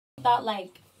thought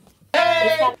like.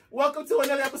 Hey, welcome to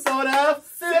another episode of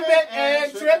Sippin N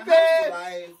Trippin.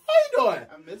 How you doing?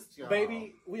 I missed y'all.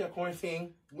 Baby, we are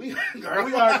quarantined. We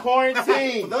are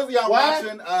quarantined. For those of y'all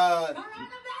watching,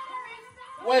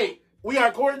 wait, we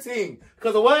are quarantined.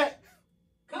 Because of what?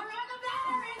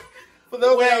 For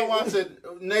those of y'all watching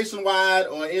nationwide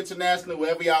or internationally,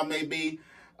 wherever y'all may be,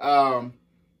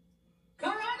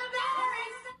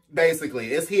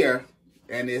 basically, it's here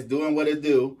and it's doing what it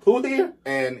do. Who's here?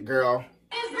 And girl.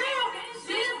 It's real.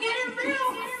 Shit's getting real.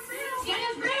 Shit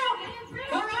is real.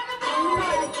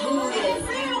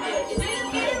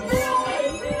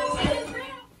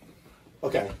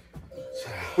 Okay.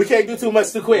 We can't do too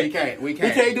much too quick. We can't. We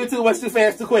can't do too much too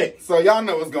fast too quick. So y'all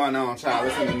know what's going on, child.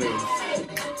 It's in the news.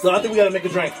 So I think we gotta make a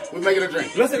drink. We're making a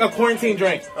drink. Let's make a quarantine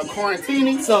drink. A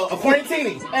quarantini? So a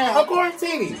quarantini. A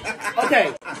quarantini.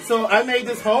 Okay. So I made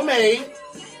this homemade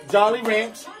Jolly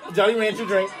Rancher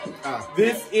drink.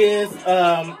 This is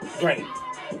grape.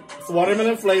 It's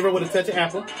watermelon flavor with a touch of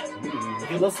apple. Get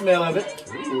a little smell of it.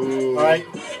 Ooh. All right.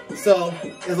 So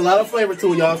there's a lot of flavor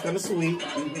to it, y'all. It's kind of sweet.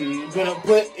 I'm gonna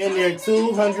put in there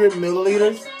 200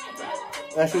 milliliters.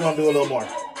 Actually, gonna do a little more.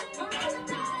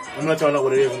 I'm gonna let y'all know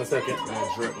what it is in a second.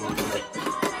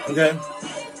 Okay.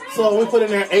 So we put in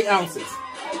there 8 ounces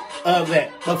of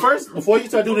that. But first, before you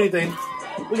start doing anything,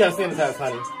 we gotta sanitize,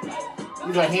 honey.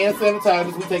 These are hand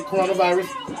sanitizers. We take coronavirus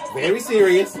very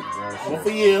serious. One for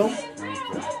you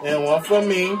and one for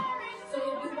me.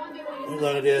 You're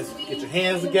gonna just get your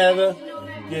hands together,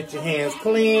 get your hands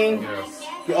clean,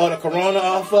 get all the corona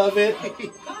off of it.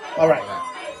 All right.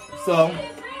 So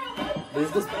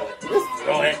let's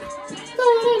throw it.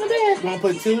 We're gonna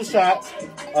put 2 shots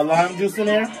of lime juice in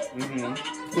there. A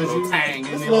little tang.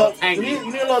 You need a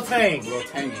little tang. A little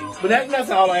tangy. But that's not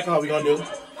all the alcohol we're gonna do.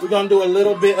 We're gonna do a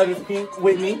little bit of this pink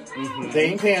Whitney. They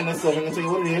ain't paying us, so we're gonna tell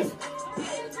you what it is.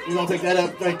 We're gonna take that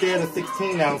up right there to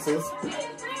 16 ounces.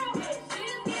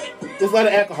 There's a lot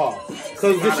of alcohol.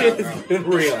 Because this shit is getting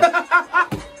real.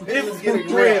 It's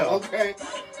getting real. Okay.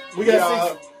 We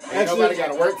got 6. Ain't nobody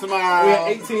gotta work tomorrow. We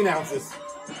got 18 ounces.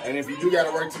 And if you do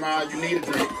gotta work tomorrow, you need a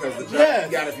drink. Because the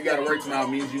drink if you gotta work tomorrow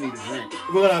means you need a drink.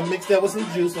 We're gonna mix that with some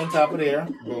juice on top of there.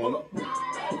 Boom.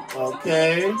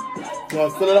 Okay. We're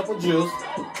gonna fill it up with juice.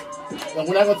 And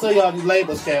we're not gonna tell y'all these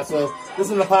labels, chat. So this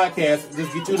is a podcast.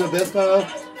 Just get you the best kind of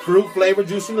fruit flavored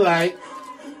juice you like.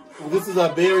 This is a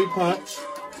berry punch.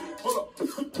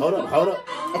 Hold up.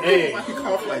 Hey. Why you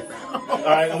cough like that?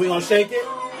 Alright, and we're gonna shake it.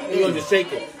 We're gonna just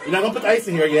shake it. You're not gonna put the ice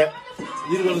in here yet.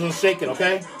 You're just gonna shake it,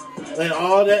 okay? Let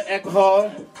all that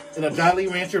alcohol in a Jolly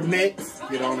Rancher mix.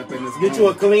 Get on it in this Get you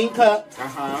a clean cup.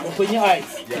 And put in your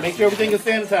ice. Yes. Make sure everything is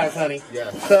sanitized, honey.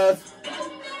 Yes. Because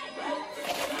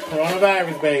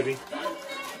coronavirus, baby.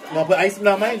 Now, but ice.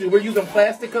 Now, mind you, we're using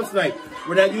plastic cups tonight.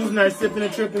 We're not using our Sippin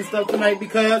N Trippin stuff tonight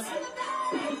because.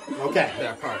 Okay.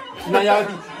 That part. Now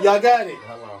y'all got it.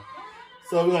 Hello.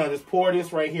 So we're gonna just pour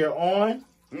this right here on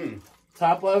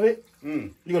top of it.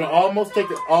 You're gonna almost take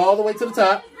it all the way to the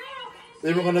top.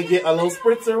 Then we're gonna get a little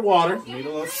spritzer of water. You need a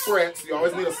little spritz. You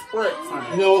always need a spritz, honey.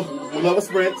 You know, we love a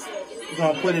spritz. We're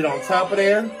gonna put it on top of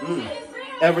there.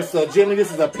 Ever so gently.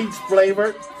 This is a peach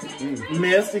flavored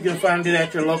mist. You can find it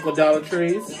at your local Dollar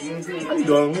Trees. How you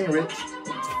doing? We ain't rich.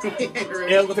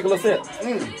 Yeah, let's go take a little sip.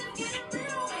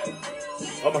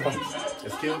 Oh my gosh.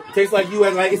 It's cute. It tastes like you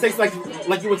it tastes like you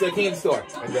went to a candy store.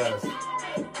 It does.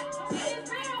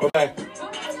 Okay.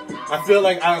 I feel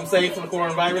like I'm safe from the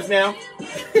coronavirus now.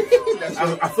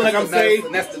 I feel like I'm safe.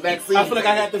 That's the vaccine. I feel like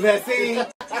I had the vaccine.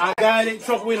 I got it.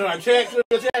 Trump went on our check.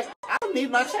 I don't need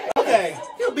my check. Okay.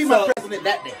 He'll be my president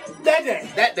that day.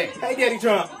 That day. Hey, Daddy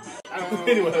Trump.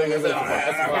 Anyway, okay.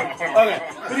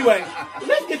 Anyway,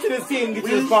 let's get to this team and get to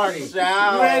this party. You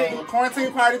ready?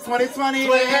 Quarantine party 2020.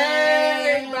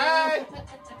 Hey, bye.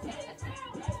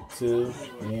 2,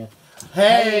 yeah.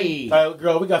 Hey.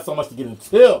 Girl, we got so much to get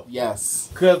into. Yes.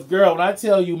 Because, girl, when I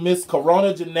tell you Miss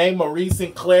Corona, Janae, Marie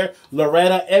Sinclair,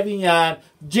 Loretta, Evian,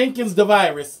 Jenkins the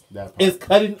virus is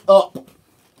cutting up.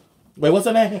 Wait, what's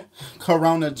her name?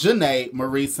 Corona, Janae,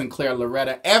 Marie Sinclair,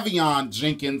 Loretta, Evian,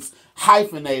 Jenkins,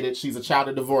 hyphenated. She's a child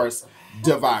of divorce.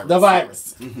 The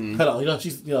virus. Hold on. You know,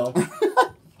 she's,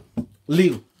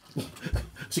 Lee.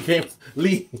 She came,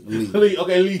 Lee.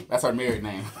 Okay, Lee. That's her married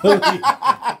name.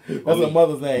 That's her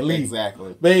mother's name, Lee.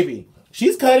 Exactly. Baby.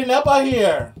 She's cutting up out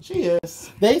here. She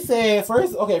is. They said,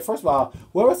 first of all,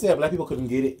 whoever said black people couldn't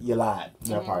get it, you lied.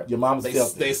 That part. Your mama's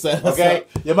filthy. They said us okay?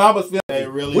 up. Your mama's filthy. They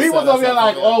really we was over here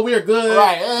like, oh, we're good.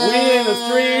 Right. We in the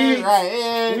streets.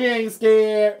 Right. We ain't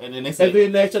scared. And then they said, and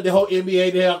then next year, the whole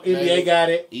NBA got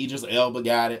it. Idris Elba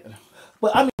got it.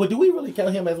 But I mean, do we really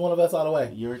count him as one of us all the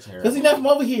way? You're terrible. Because he's not from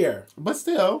over here. But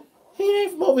still. He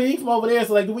ain't from over here. He from over there.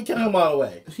 So like, do we count him all the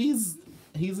way? He's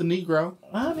a Negro.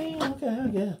 I mean, okay, I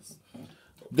guess.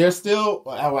 There's still,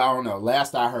 I don't know.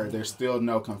 Last I heard, there's still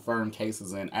no confirmed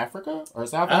cases in Africa or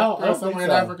South Africa or somewhere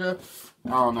in Africa. I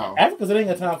don't know. Africa, they ain't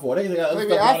got time for it. They got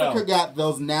Maybe Africa got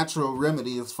those natural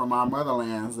remedies from our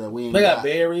motherlands that we ain't They got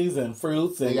berries and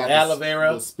fruits and aloe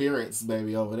vera. The spirits,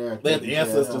 baby, over there. They got the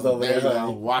ancestors over there.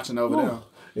 Watching over there.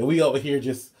 And we over here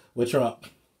just with Trump.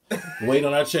 Wait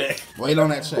on our check. Wait on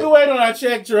that check. We wait on our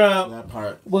check, Trump. That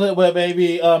part. Well,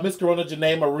 baby, Miss Corona,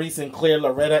 Janae, Maurice, Sinclair,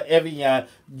 Loretta, Evian,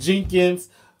 Jenkins,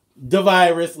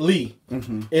 DeVirus, Lee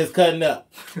is cutting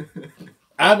up.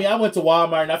 I mean, I went to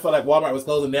Walmart and I felt like Walmart was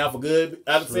closing down for good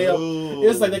out of sale.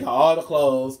 It's like they got all the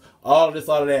clothes, all of this,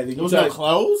 all of that. There was no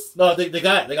clothes? No, they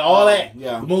got all that.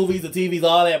 Yeah. The movies, the TVs,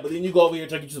 all that. But then you go over here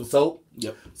and get you some soap,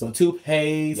 some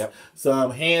toothpaste,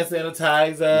 some hand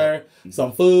sanitizer,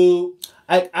 some food.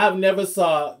 I've never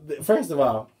saw. First of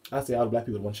all, I see all the black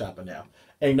people in one shopping now.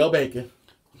 Ain't no bacon.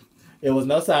 It was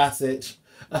no sausage.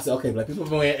 I said, okay, black people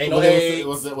win. Ain't no eggs.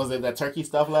 Was it that turkey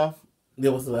stuff left?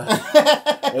 There was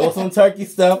some turkey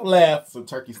stuff left. Some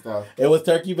turkey stuff. It was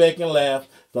turkey bacon left.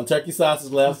 Some turkey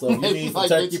sausage left. So if you need some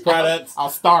turkey products, I'll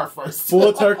starve first.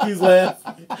 Full turkeys left.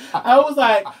 I was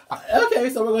like, okay,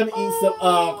 so we're gonna eat some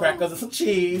crackers and some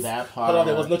cheese. That part. Hold on,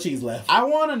 there was no cheese left. I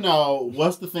want to know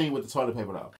what's the thing with the toilet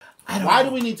paper though. Why do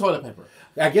we need toilet paper?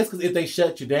 I guess because if they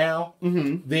shut you down,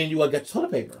 then you will get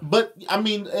toilet paper. But, I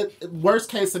mean, worst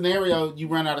case scenario, you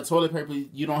run out of toilet paper,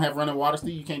 you don't have running water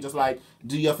still, you can't just, like,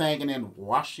 do your thing and then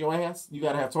wash your ass? You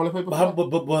got to have toilet paper?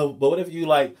 But what if you,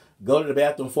 like, go to the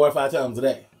bathroom 4 or 5 times a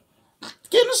day?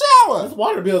 Get in the shower. This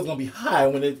water bill is going to be high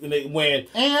when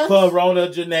Corona,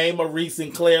 Janae, Marie,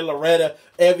 Sinclair, Loretta,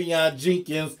 Evian,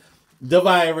 Jenkins,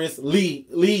 DeVirus, Lee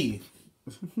leave.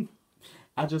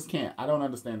 I just can't. I don't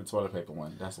understand the toilet paper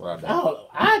one. That's what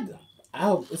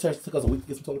It took us a week to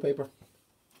get some toilet paper.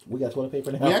 We got toilet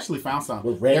paper now. We actually found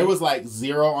some. There was like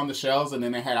 0 on the shelves, and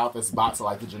then they had out this box of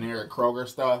like the generic Kroger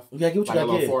stuff. Yeah, get what you got.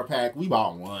 Like a little 4-pack. We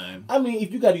bought one. I mean,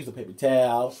 if you got to use a paper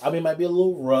towel, I mean, it might be a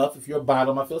little rough. If you're a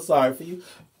bottom, I feel sorry for you.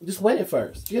 Just wet it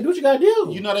first. You gotta do what you gotta do.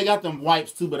 You know they got them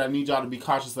wipes too, but I need y'all to be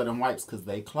cautious of them wipes because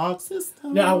they clog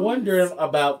systems. Now I wonder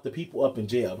about the people up in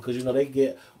jail because you know they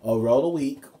get a roll a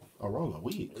week. A roll a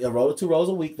week. A roll or 2 rolls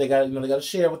a week. They got to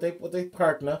share with their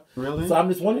partner. Really? So I'm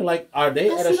just wondering, like, are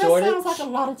they at a shortage? That sounds like a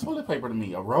lot of toilet paper to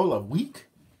me. A roll a week.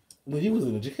 Well, you was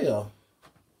in a jail.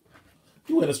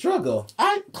 You in a struggle.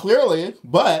 Clearly,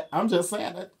 but I'm just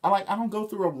saying that I don't go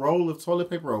through a roll of toilet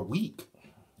paper a week.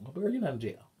 Well, girl, you're not in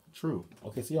jail. True.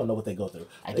 Okay, so you don't know what they go through.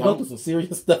 They go through some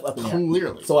serious stuff up in there.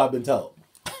 Clearly. So I've been told.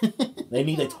 They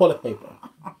need their toilet paper.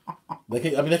 They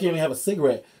can't even have a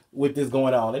cigarette with this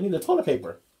going on. They need the toilet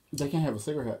paper. They can't have a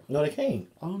cigarette. No, they can't.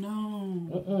 Oh,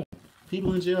 no.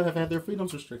 People in jail have had their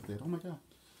freedoms restricted. Oh, my God.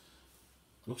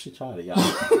 Oh, she tried it, y'all.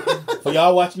 For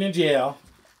y'all watching in jail,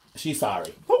 she's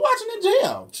sorry. Who watching in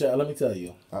jail? Child, let me tell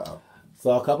you. Uh-oh.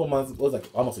 So a couple months, it was like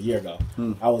almost a year ago,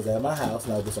 I was at my house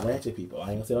and I was with some ratchet people. I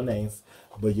ain't gonna say no names,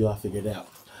 but y'all figure it out.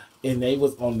 And they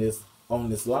was on this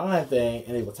line thing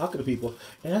and they were talking to people.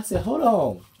 And I said, hold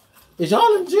on. Is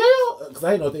y'all in jail? Because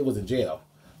I didn't know if they was in jail.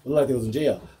 It looked like they was in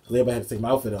jail. Because everybody had to take my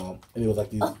outfit on. And it was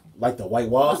like these, like the white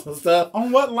walls and stuff.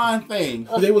 On what line thing?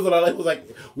 They was on,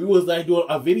 we was like doing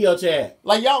a video chat.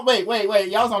 Like y'all, wait.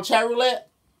 Y'all was on chat roulette?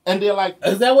 And they're like,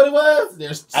 is that what it was?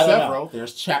 There's several.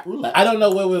 There's chat roulette. I don't know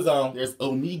what it was on. There's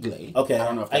Omegle. Okay. I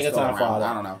don't know if I that's ain't got time for all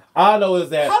that. I don't know. All I know is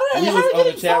that we was on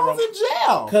the chat room. In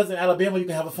jail? Because in Alabama, you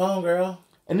can have a phone, girl.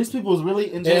 And these people was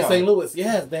really in jail. In St. Louis,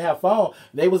 yes, they have phone.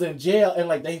 They was in jail and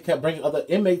like they kept bringing other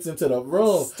inmates into the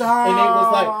room. Stop. And they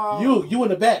was like, you in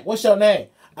the back. What's your name?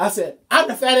 I said, I'm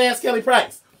the fat ass Kelly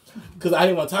Price. Because I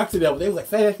didn't want to talk to them. They was like,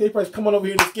 fat ass Kelly Price, come on over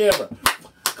here to the camera.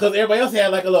 Because everybody else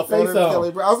had like a little face on. I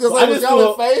was going to say, was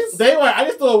y'all in face? They were. I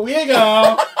just threw a wig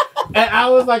on. And I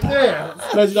was like, there.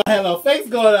 Because you don't have no face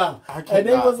going on. And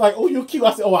they was like, oh, you cute.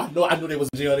 I said, oh, I knew they was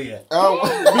in jail then. Oh.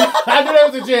 I knew they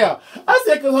was in jail. I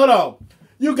said, because hold on.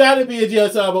 You got to be in jail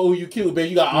talking about, oh, you cute, baby.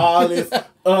 You got all this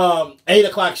 8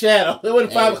 o'clock shadow. It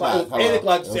wasn't 5 o'clock. It was 8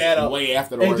 o'clock shadow. Way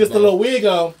after the and just a little wig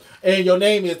on. And your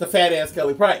name is the fat ass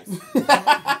Kelly Price.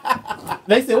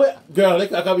 They said, what? Girl, they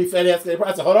call me fat ass Kelly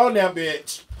Price. I said, hold on now,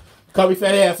 bitch. Call me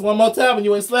fat ass one more time and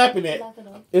you ain't slapping it.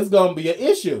 It's going to be an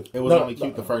issue. It was only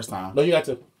cute the first time. No, you got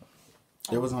to.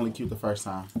 It was only cute the first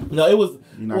time. No, it was.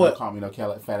 You're not going to call me no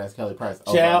fat ass Kelly Price.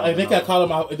 Child, and they kept calling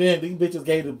my. And then these bitches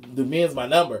gave the men's my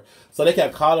number. So they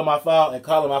kept calling my phone and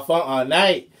calling my phone all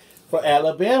night for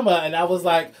Alabama. And I was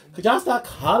like, could y'all stop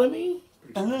calling me?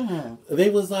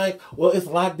 They was like, well, it's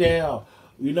locked down.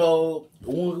 You know,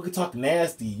 we could talk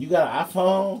nasty. You got an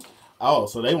iPhone? Oh,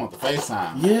 so they want the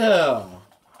FaceTime. Yeah.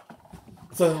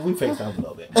 So we FaceTimed a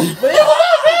little bit. But it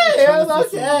was okay. It was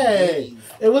okay.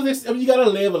 It was, I mean, you gotta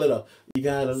live a little. You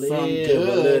gotta live a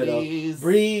little.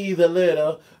 Breathe a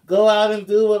little. Go out and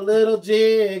do a little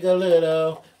jig a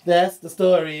little. That's the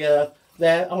story of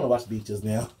that. I want to watch Beaches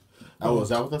now. Oh, is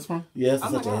that what that's from? Yes,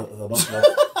 it's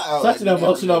such an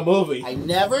emotional movie. I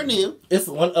never knew. It's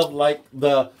one of like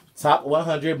the top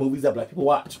 100 movies that black people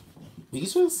watch.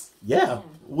 Beaches? Yeah.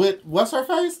 With what's her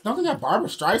face? Don't they got Barbara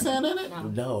Streisand in it?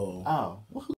 No. Oh,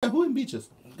 who in Beaches?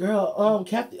 Girl,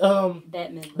 Bette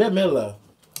Midler.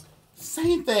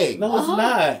 Same thing. No, it's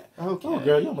not. Okay. Oh,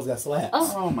 girl, you almost got slapped.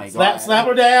 Oh my god. Slap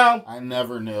her down. I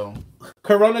never knew.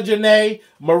 Corona Janae,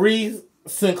 Marie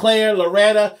Sinclair,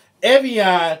 Loretta,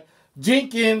 Evian,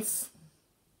 Jenkins,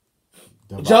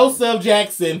 Joseph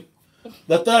Jackson,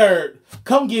 the third.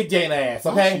 Come get Jane ass,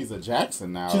 okay? Oh, she's a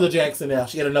Jackson now. She's a Jackson now.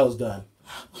 She had her nose done.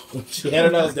 She had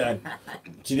her nose done.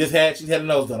 She had her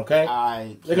nose done,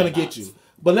 okay? They're gonna get you.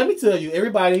 But let me tell you,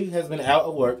 everybody has been out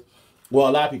of work. Well,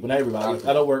 a lot of people, not everybody,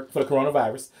 out of work for the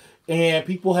coronavirus. And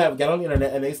people have got on the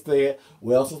internet and they said,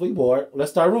 well, since we bored,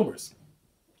 let's start rumors.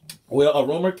 Well, a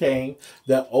rumor came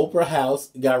that Oprah House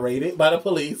got raided by the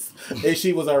police and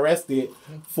she was arrested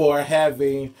for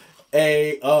having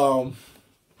a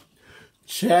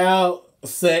child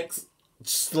sex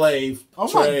slave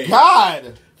trade. My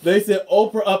God! They said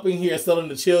Oprah up in here selling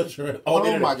the children on the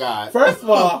internet. My God. First of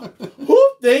all,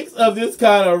 who thinks of this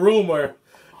kind of rumor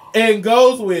and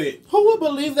goes with it? Who would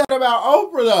believe that about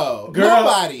Oprah, though? Girl,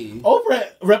 nobody.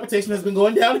 Oprah's reputation has been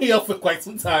going downhill for quite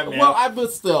some time now. Well,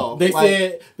 but still. They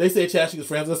said Chad, she was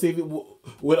friends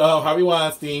with Harvey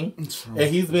Weinstein, and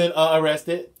he's been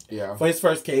arrested for his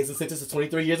first case and sentenced to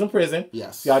 23 years in prison.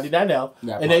 Yes. Y'all did not know.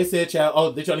 They said, Chad,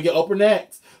 they're trying to get Oprah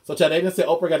next. So, Chad, they didn't say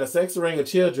Oprah got a sex ring of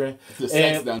children. The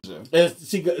sex dungeon. And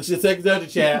she sex dungeon,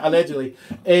 Chad, allegedly.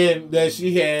 And that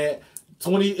she had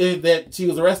 20, and that she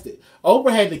was arrested.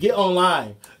 Oprah had to get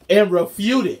online and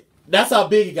refute it. That's how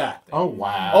big it got. Oh,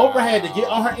 wow. Oprah had to get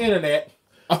on her internet.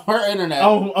 On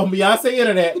Beyonce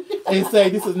internet and say,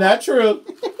 this is not true.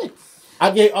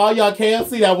 I gave all y'all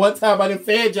KFC that one time I didn't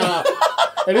fed y'all.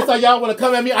 And this how y'all want to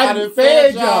come at me. I didn't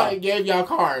fed y'all. And gave y'all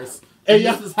cars. And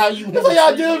this is how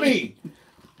y'all do me.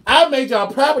 I made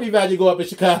y'all property value go up in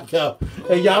Chicago.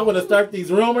 And y'all want to start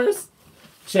these rumors?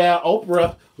 Child,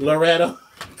 Oprah,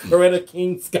 Loretta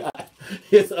King Scott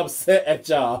is upset at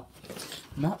y'all.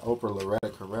 Not Oprah,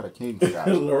 Loretta King Scott.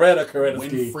 Loretta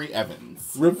King. Winfrey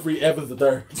Evans. Winfrey Evans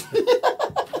III.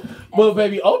 Well,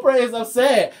 baby, Oprah is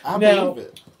upset. I believe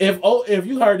it. If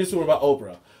you heard this rumor about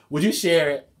Oprah, would you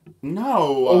share it?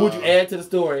 No. Or would you add to the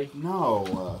story?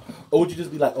 No. Or would you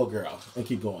just be like, oh, girl, and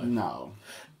keep going? No.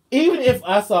 Even if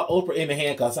I saw Oprah in the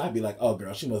handcuffs, I'd be like, oh,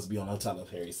 girl, she must be on a Tyler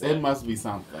Perry set. It must be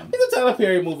something. It's a Tyler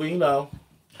Perry movie, you know.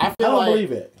 I don't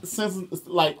believe it. Since,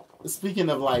 like, speaking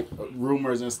of, like,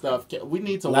 rumors and stuff, we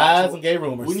need to Lies and gay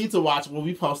rumors. We need to watch what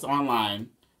we post online.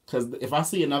 Because if I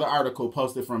see another article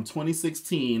posted from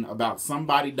 2016 about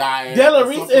somebody dying... Della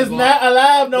Reese is not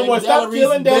alive no more. Stop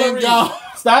killing Della Reese.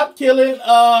 Stop killing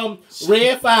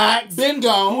Red Fox. Been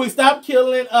gone. We stop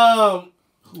killing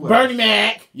Bernie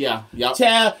Mac. Yeah. Yep.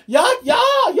 Child,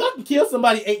 y'all can kill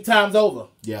somebody 8 times over.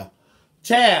 Yeah.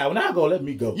 Child, now go, let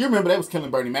me go. You remember they was killing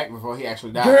Bernie Mac before he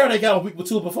actually died. Girl, they got on people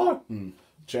 2 before.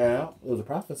 Child, it was a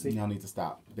prophecy. Y'all need to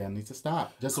stop. Y'all need to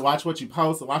stop. Just watch what you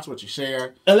post, watch what you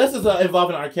share. Unless it's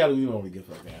involving R. Kelly, we don't really give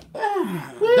a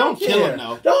damn. Don't kill him,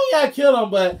 though. Don't y'all kill him,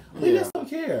 but we just don't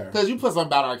care. Because you put something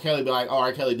about R. Kelly, be like, oh,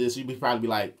 R. Kelly did this, you'd probably be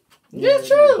like, yeah, it's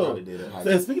true. Did it. Like,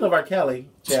 so, speaking of R. Kelly,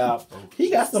 child, he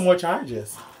got some more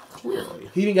charges. Clearly.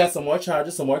 He even got some more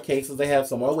charges, some more cases. They have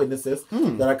some more witnesses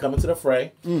that are coming to the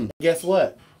fray. Guess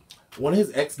what? One of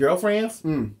his ex-girlfriends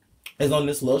is on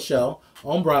this little show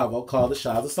on Bravo called The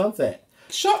Shahs of Sunset.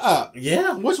 Shut up.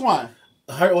 Yeah. Which one?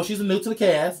 She's new to the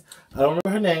cast. I don't remember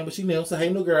her name, but she knew. So,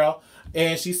 hey, new girl.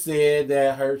 And she said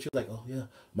that she was like, oh, yeah,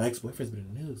 my ex-boyfriend's been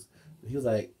in the news. He was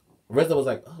like, Reza was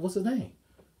like, oh, what's his name?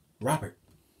 Robert.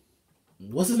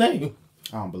 What's his name?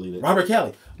 I don't believe it. Robert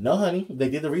Kelly. No, honey. They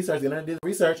did the research. The internet did the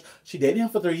research. She dated him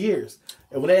for 3 years.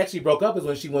 And when they actually broke up is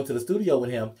when she went to the studio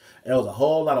with him. And there was a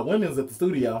whole lot of women's at the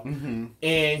studio.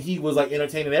 And he was like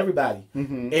entertaining everybody.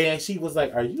 And she was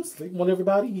like, are you sleeping with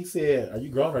everybody? He said, are you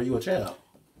grown or are you a child?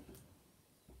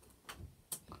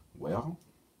 Well,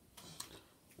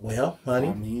 honey.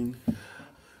 I mean,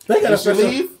 they got did she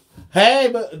leave? Hey,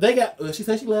 but they got, she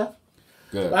said she left.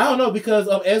 Good. I don't know because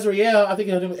of Ezriel. I think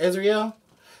her name is Ezriel.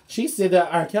 She said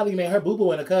that R. Kelly made her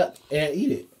boo-boo in a cup and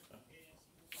eat it.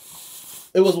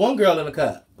 It was one girl in the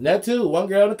cup. That too, one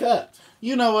girl in the cup.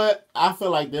 You know what? I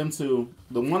feel like them two.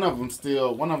 One of them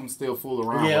still fool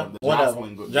around. Yeah, with one of the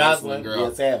them. Jocelyn girl.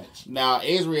 Yeah, savage. Now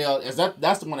Israel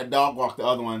that's the one that dog walked the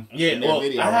other one. Yeah, in that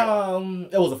video. Right?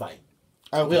 It was a fight.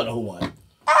 Okay. We don't know who won.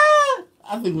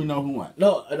 I think we know who won.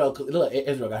 No, cause look,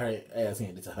 Israel got her ass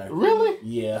handed to her. Really?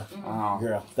 Yeah. Oh.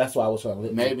 Girl, that's why I was trying to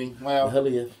live. Maybe. Well, hell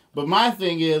yeah. but my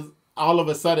thing is, all of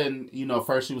a sudden,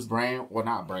 first she was not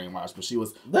brainwashed, but she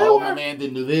was, My man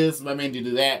didn't do this, my man didn't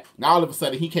do that. Now all of a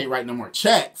sudden, he can't write no more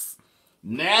checks.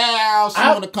 Now she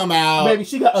want to come out. Baby,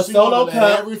 she got a solo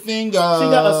cup. Everything go. She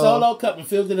got a solo cup and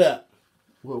filled it up.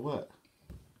 What?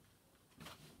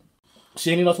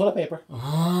 She ain't need no toilet paper.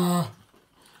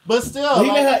 But still,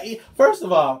 first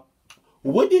of all,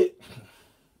 what did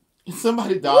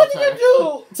somebody dog what did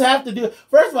you do to have to do?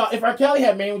 First of all, if R. Kelly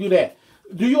had made me do that,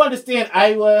 do you understand?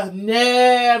 I would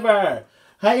never.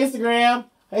 Hi Instagram.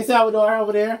 Hey Salvador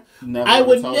over there. I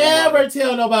would never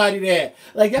tell nobody that.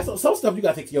 Like that's some stuff you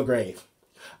gotta take to your grave.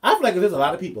 I feel like there's a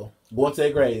lot of people going to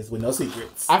their graves with no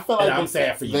secrets. I feel like I'm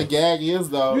sad for you. The gag is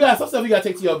though. You got some stuff you gotta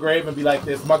take to your grave and be like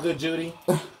this. My good Judy.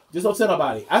 Just don't tell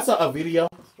nobody. I saw a video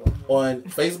on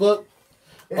Facebook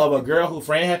of a girl whose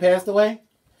friend had passed away.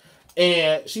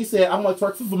 And she said, I'm going to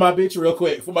twerk for my bitch real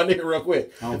quick. For my nigga real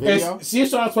quick. On video? And she's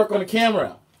trying to twerk on the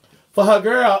camera. For her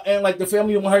girl. And like the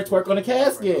family didn't want her to twerk on the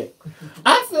casket.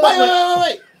 I feel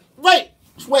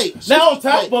Wait. Not on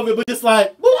top of it, but just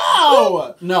like,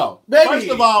 No. Baby, first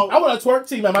of all, I want a twerk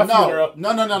team at my funeral.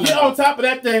 No. Get on top of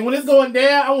that thing. When it's going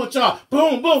down, I want y'all.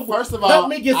 Boom, boom. First of all, help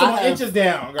me get some inches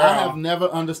down, girl. I have never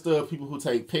understood people who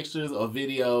take pictures or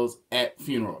videos at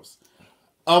funerals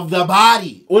of the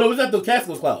body. Well, it was at the casket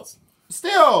was closed.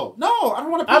 Still, no, I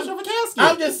don't want a picture of a casket.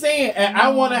 I'm just saying, and I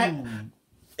want to.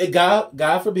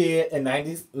 God forbid, in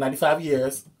 95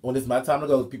 years, when it's my time to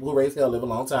go, people who raise hell live a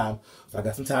long time. So I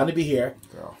got some time to be here.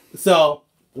 Girl. So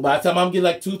by the time I'm getting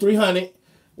like 200-300,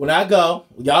 when I go,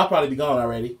 y'all probably be gone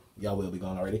already. Y'all will be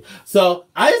gone already. So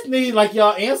I just need like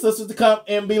y'all ancestors to come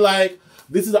and be like,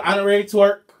 this is an honorary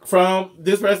twerk from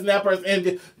this person, that person,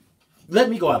 and let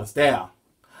me go out of style.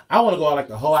 I want to go out like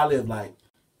the hoe I live like.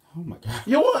 Oh my God.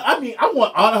 I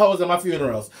want all the hoes at my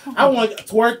funerals. I want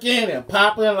twerking and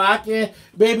popping and locking.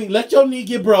 Baby, let your knee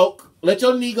get broke. Let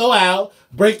your knee go out.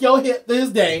 Break your hip this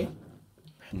day.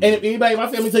 And if anybody in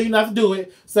my family tell you not to do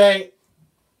it, say,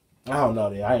 I don't know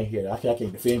that. I ain't here. I can't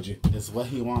defend you. It's what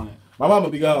he wanted. My mama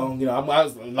be gone. I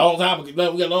was a long time. We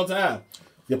got a long time.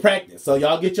 You practice. So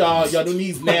y'all get y'all new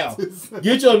knees now.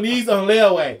 Get your knees on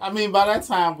layaway. I mean, by that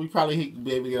time, we probably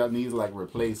be able to get our knees like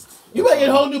replaced. You better get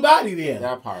a whole new body then.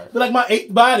 That part. But like my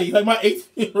 8th body, like my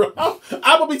 18-year-old.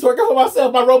 I'm going to be twerking for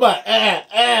myself, my robot.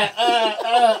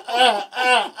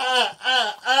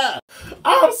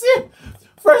 I'm serious.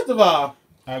 First of all,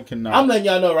 I cannot. I'm letting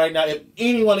y'all know right now, if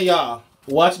any one of y'all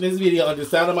watching this video under the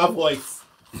sound of my voice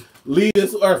leave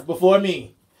this earth before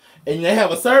me, and they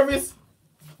have a service,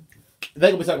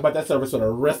 they're going to be talking about that service for the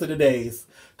rest of the days.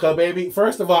 Because, baby,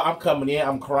 first of all, I'm coming in.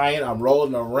 I'm crying. I'm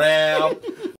rolling around.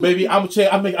 Baby, I'm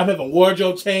having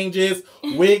wardrobe changes,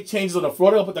 wig changes on the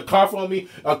floor. They'll put the car on me.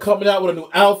 I'm coming out with a new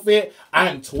outfit.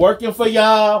 I'm twerking for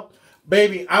y'all.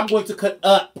 Baby, I'm going to cut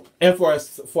up. And for a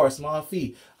small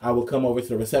fee, I will come over to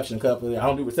the reception company. I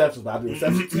don't do receptions, but I do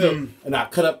reception too. And I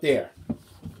cut up there.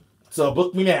 So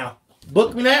book me now.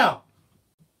 Book me now.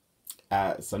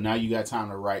 So now you got time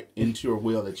to write into your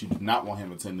will that you do not want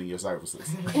him attending your services.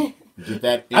 Get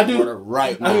that in order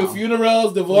right now. I do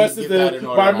funerals, divorces, and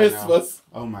bar mitzvahs.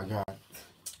 Oh my God.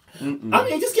 I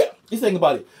mean, just think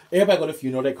about it. Everybody go to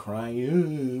funeral, they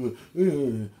crying.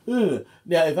 Now,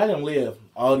 if I didn't live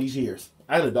all these years,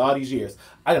 I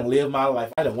didn't live my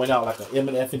life. I didn't went out like an M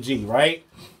and F and G, right?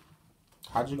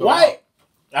 How'd you go out?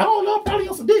 I don't know, probably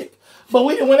on some dick. But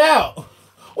we didn't went out.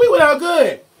 We went out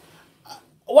good.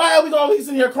 Why are we going to be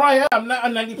sitting here crying? I'm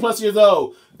 90 plus years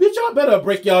old. Bitch, y'all better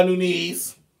break y'all new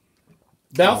knees.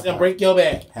 Bounce and break your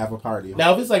back. Have a party.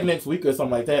 Now, if it's like next week or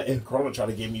something like that, and Corona try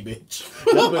to get me, bitch.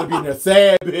 Y'all better be in there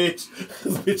sad, bitch.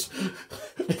 Bitch,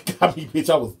 it got me, bitch.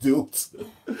 I was duped.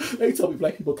 They told me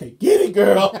black people can't get it,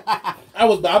 girl. I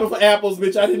was bobbing for apples,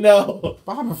 bitch. I didn't know.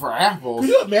 Bobbing for apples? Could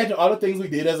you imagine all the things we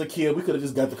did as a kid? We could have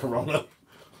just got the Corona.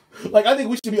 Like, I think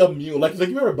we should be immune. Like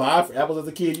you ever buy for apples as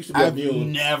a kid? You should be immune.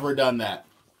 I've never done that.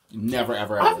 Never,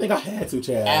 ever. I think I had to,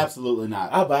 Chad. Absolutely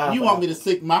not. You want me to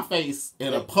stick my face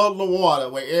in a puddle of water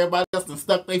where everybody else done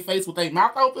stuck their face with their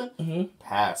mouth open? Mm-hmm.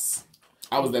 Pass.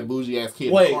 I was that bougie ass kid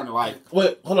in the corner like.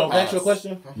 Wait, hold on. Can I ask you a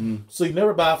question? Mm-hmm. So you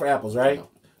never buy for apples, right? No.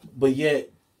 But yet.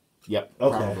 Yep.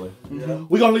 Okay. Probably. Mm-hmm.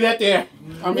 We're going to leave that there.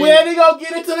 I mean, where they going to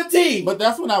get into the tea? But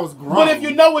that's when I was grown. But if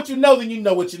you know what you know, then you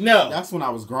know what you know. That's when I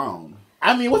was grown.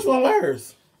 I mean, which one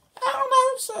worse? I don't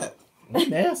know. Shit. You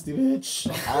nasty, bitch.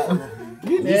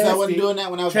 You At least I wasn't doing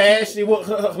that when I was trashy. Hold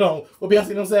on. What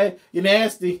Beyonce gonna say? You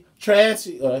nasty,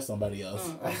 trashy. Oh, that's somebody else.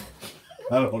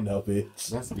 I don't know, bitch.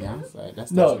 That's Beyonce.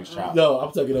 That's No, Child. no.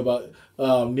 I'm talking about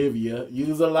Nivea.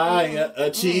 You's a liar,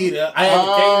 a cheater. I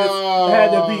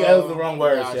had to be. That was the wrong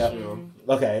words. Yeah.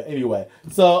 Okay. Anyway,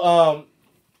 so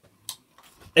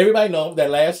everybody know that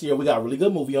last year we got a really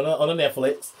good movie on the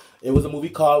Netflix. It was a movie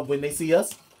called When They See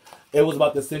Us. It was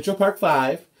about the Central Park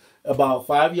Five, about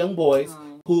 5 young boys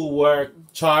who were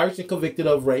charged and convicted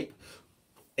of rape,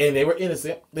 and they were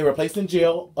innocent. They were placed in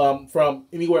jail from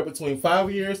anywhere between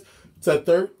 5 years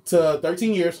to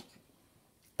 13 years.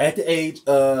 At the age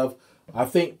of, I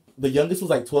think the youngest was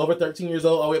like 12 or 13 years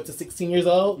old, all the way up to 16 years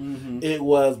old. It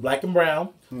was black and brown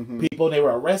people. They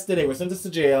were arrested. They were sentenced to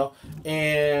jail,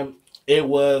 and it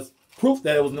was proof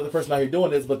that it was another person out here doing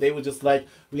this, but they were just like,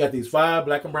 we got these 5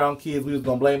 black and brown kids, we was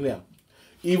going to blame them.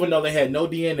 Even though they had no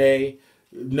DNA,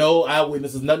 no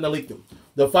eyewitnesses, nothing to leak them.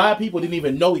 The 5 people didn't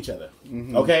even know each other,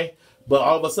 okay? But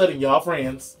all of a sudden, y'all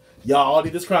friends, y'all all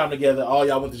did this crime together, all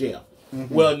y'all went to jail.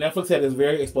 Well, Netflix had this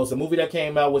very explosive movie that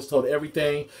came out, which told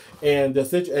everything. And now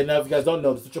if you guys don't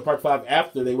know, the Central Park 5,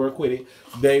 after they were acquitted,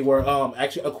 they were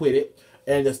actually acquitted.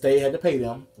 And the state had to pay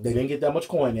them. They didn't get that much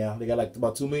coin now. They got like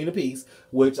about $2 million apiece,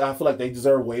 which I feel like they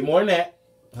deserve way more than that,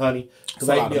 honey. Because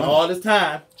I did all this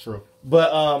time. True.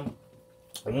 But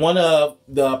one of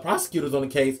the prosecutors on the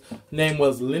case, name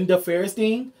was Linda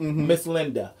Fairstein, Miss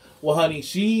Linda. Well, honey,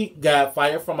 she got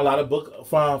fired from a lot of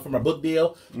from her book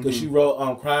deal because she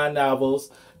wrote crime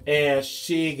novels, and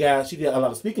she did a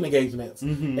lot of speaking engagements.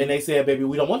 And they said, "Baby,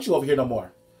 we don't want you over here no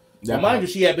more." Now, mind you,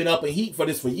 she had been up in heat for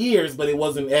this for years, but it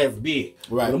wasn't as big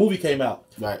when the movie came out.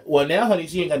 Right. Well, now, honey,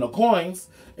 she ain't got no coins,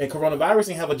 and coronavirus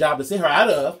ain't have a job to send her out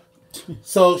of.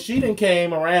 So she then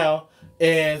came around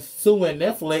and suing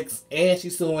Netflix, and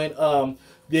she's suing the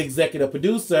executive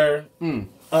producer,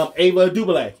 Ava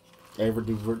DuVernay. Ava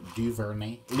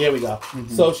DuVernay. There we go.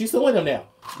 So she's suing them now.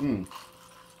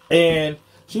 And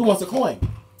she wants a coin.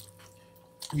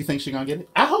 You think she's going to get it?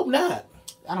 I hope not.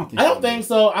 I don't think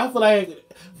so. I feel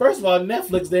like, first of all,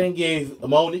 Netflix then gave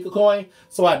Monique a coin,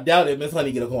 so I doubt it Miss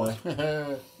Honey get a coin.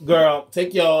 Girl,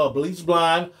 take your bleach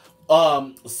blonde,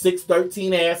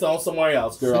 613 ass on somewhere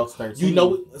else, girl. 613. You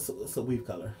know it's a weave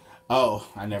color. Oh,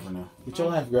 I never know. Get your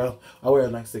life, girl. I wear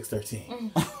like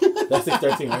 613. That's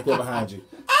 613 right there behind you.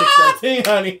 613,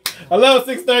 honey. I love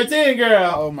 613,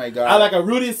 girl. Oh my God. I like a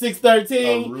rooted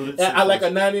 613. And I like a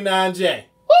 99J.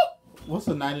 What's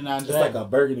a 99J? It's like a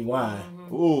burgundy wine.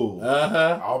 Ooh.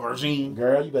 Aubergine.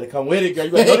 Girl, you better come with it, girl.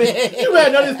 You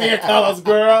better know this hair colors,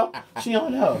 girl. She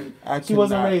don't know. She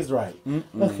wasn't raised right.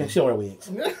 Okay, she don't wear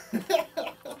wigs.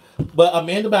 But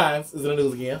Amanda Bynes is in the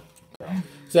news again.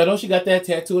 So I know she got that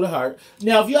tattoo of the heart.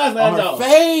 Now, if you guys on her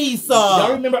face,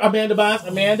 y'all remember Amanda Bynes?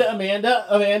 Amanda.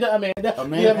 The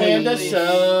Amanda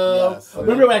Show. Yes.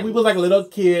 Remember, like we was like little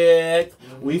kids.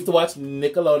 We used to watch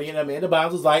Nickelodeon. Amanda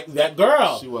Bynes was like that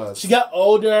girl. She was. She got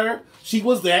older. She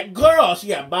was that girl. She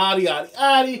got body,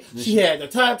 yaddy. She had the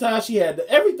tie. She had the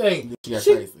everything. She got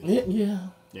crazy. Yeah.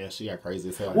 Yeah, she got crazy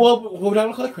as hell. Well, we're not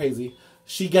gonna call it crazy.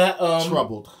 She got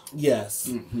troubled.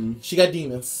 Yes. She got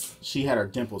demons. She had her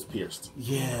dimples pierced.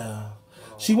 Yeah.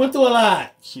 She went through a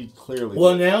lot. She clearly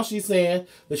Well, now she's saying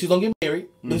that she's gonna get married.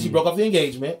 Then she broke off the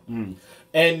engagement.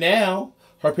 And now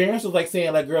her parents was like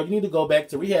saying, like, girl, you need to go back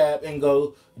to rehab and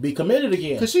go be committed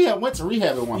again. Because she had went to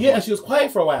rehab at one point. Yeah, and she was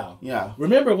quiet for a while. Yeah.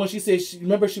 Remember when she said, she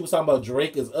was talking about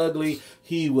Drake is ugly,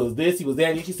 he was this, he was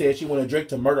that, and she said she wanted Drake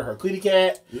to murder her kitty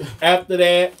cat. After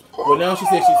that, well, now she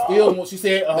said that was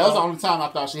the only time I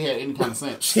thought she had any kind of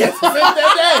sense. She had sense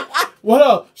that day. What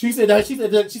up? She said that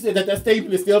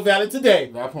statement is still valid today.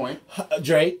 At that point.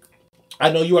 Drake, I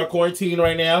know you are quarantined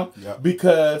right now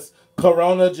because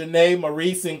Corona, Janae,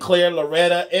 Marie, Sinclair,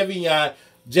 Loretta, Evian,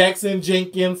 Jackson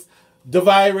Jenkins, the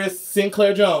virus,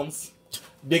 Sinclair Jones,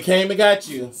 they came and got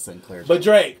you. Sinclair. But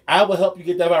Drake, I will help you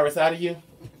get that virus out of you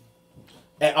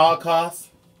at all costs.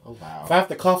 Oh wow! If I have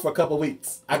to cough for a couple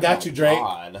weeks, I got you, Drake.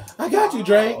 God. I got you,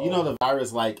 Drake. You know the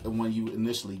virus, like when you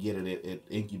initially get it, it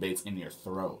incubates in your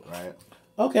throat, right?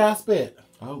 Okay, I spit.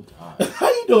 Oh God! How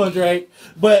you doing, Drake?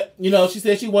 But she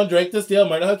said she want Drake to still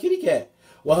murder her kitty cat.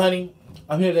 Well, honey,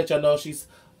 I'm here to let y'all know she's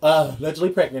allegedly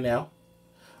pregnant now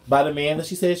by the man that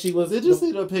she said she was. Did you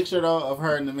see the picture though of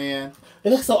her and the man?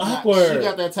 It looks so awkward. She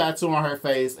got that tattoo on her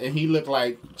face, and he looked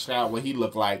like what he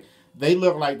looked like. They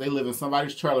look like they live in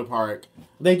somebody's trailer park.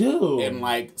 They do. In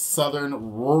like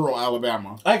southern rural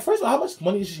Alabama. Like, first of all, how much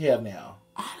money does she have now?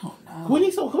 I don't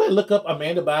know. Can we look up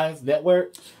Amanda Bynes' net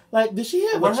worth? Like, does she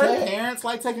have Were her parents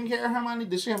like taking care of her money?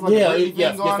 Did she have like a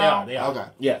thing going on? They are. Okay.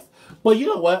 Yes. But you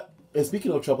know what? And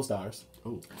speaking of trouble stars,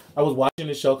 Ooh. I was watching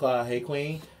this show called Hey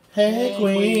Queen. Hey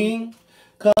Queen,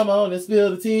 come on and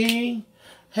spill the tea.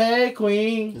 Hey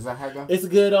Queen, Is that how it goes? it's a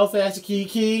good old fashioned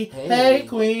kiki. Hey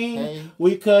Queen, Hey.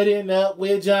 we cutting up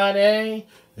with Johnny.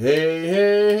 Hey,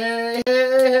 hey,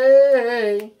 hey,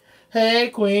 hey, hey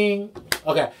Queen.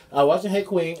 Okay, I was watching Hey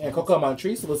Queen, and Coco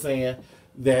Montrese was saying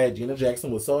that Gina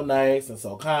Jackson was so nice and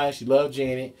so kind. She loved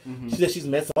Janet. She said she's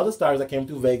met some other stars that came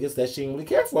through Vegas that she didn't really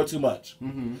care for too much.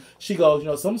 She goes, you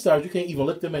know, some stars you can't even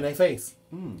look them in their face.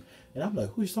 And I'm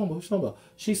like, who you talking about? Who you talking about?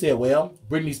 She said, well,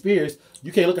 Britney Spears,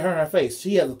 you can't look at her in her face.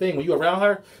 She has a thing. When you're around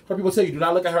her, her people tell you, do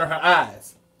not look at her in her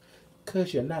eyes.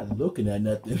 Because you're not looking at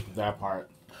nothing. That part.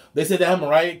 They said that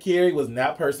Mariah Carey was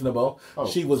not personable. Oh,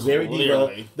 she was very diva.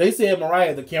 clearly. They said,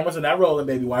 Mariah, the cameras are not rolling,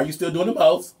 baby. Why are you still doing the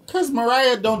most? Because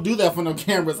Mariah don't do that for no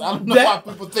cameras. I don't know That-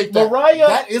 why people think that. Mariah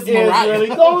that is Mariah. really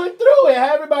going through it.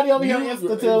 Everybody over here on You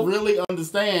Insta really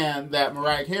understand that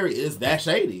Mariah Carey is that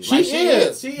shady. She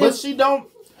is. But she don't.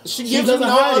 She gives you doesn't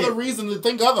no hide other it. reason to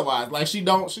think otherwise. Like she's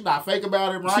not fake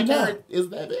about it. Mariah She Carey not. is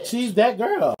that bitch. She's that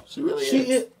girl. She really She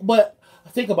is. is. But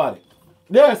think about it.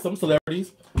 There are some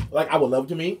celebrities like I would love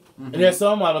to meet, and there's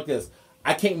some like this.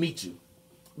 I can't meet you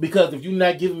because if you're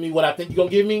not giving me what I think you're gonna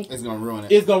give me, It's gonna ruin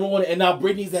it. it's gonna ruin it. And now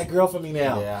Britney's that girl for me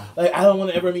now. Yeah. Like I don't want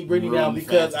to ever meet Britney now Ruin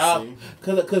because fantasy.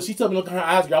 because she told me look at her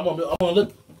eyes, girl. I want to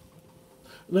look.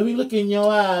 Let me look in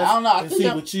your eyes. I don't know. I and think see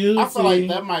that, what you I feel see. like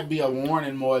that might be a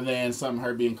warning more than something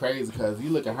her being crazy. Because you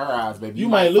look at her eyes, baby, You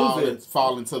might lose it.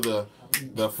 Fall into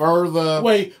the further.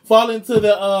 Wait, fall into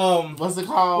the What's it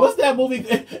called? What's that movie?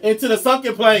 Into the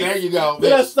sunken place. There you go. To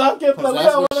the sunken place. We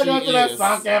that's don't want where to go she to that is.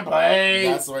 sunken place.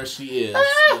 That's where she is.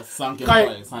 The sunken Can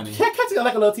place, honey. I take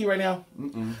like a little tea right now?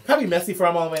 Can I be messy for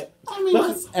a moment? I mean,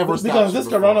 what's ever stopped Because you this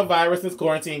before? coronavirus, this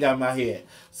quarantine got in my head.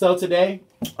 So today,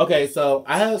 so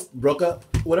I broke up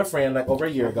with a friend like over a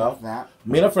year ago. That.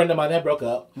 Me and a friend of mine had broke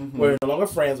up. We're no longer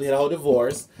friends. We had a whole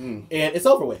divorce. And it's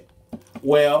over with.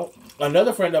 Well,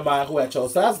 another friend of mine who had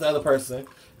chose sides with the other person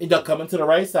ended up coming to the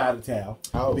right side of town.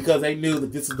 Oh. Because they knew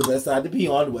that this is the best side to be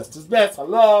on. The West is best.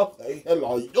 Hello. Hey,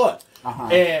 hello. You doing?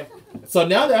 And so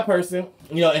now that person,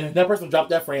 and that person dropped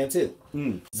that friend too.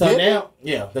 So Did now,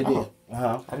 yeah, they did.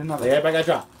 I didn't know that. Everybody got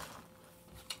dropped.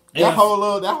 That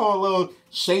whole little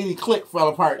shady clique fell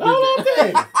apart. Didn't it?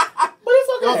 Okay. But it's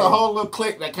okay. There was a whole little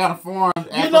clique that kind of formed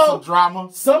after some drama.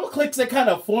 Some cliques that kind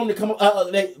of formed to come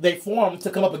they formed to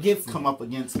come up against me. Come up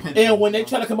against Pinterest. And when they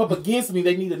try to come up against me,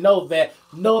 they need to know that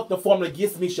no if the form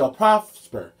against me shall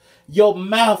prosper. Your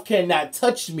mouth cannot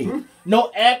touch me.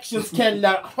 No actions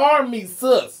cannot harm me,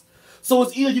 sis. So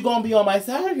it's either you're gonna be on my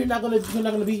side or you're not gonna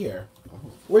be here.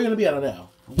 Where you gonna be? I don't know.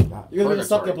 You're gonna be in a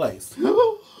sunken place.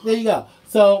 There you go.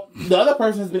 So the other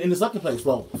person has been in the sunken place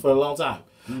for a long time.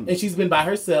 And she's been by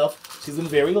herself. She's been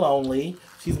very lonely.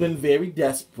 She's been very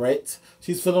desperate.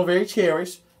 She's feeling very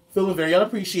cherished, feeling very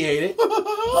unappreciated.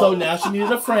 So now she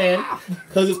needed a friend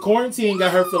because this quarantine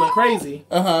got her feeling crazy.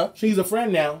 She needs a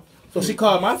friend now. So she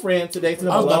called my friend today. I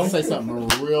was about to say something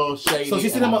real shady. So she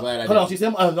sent him she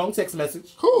sent him a long text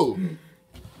message. Who?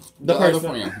 The other person.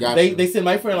 friend. Gotcha. They sent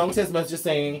my friend a long text message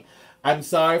saying, I'm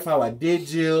sorry for how I did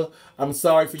you. I'm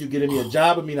sorry for you getting me a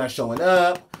job and me not showing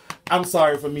up. I'm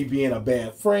sorry for me being a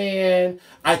bad friend.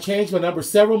 I changed my number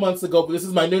several months ago, but this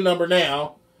is my new number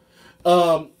now.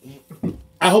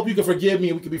 I hope you can forgive me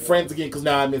and we can be friends again because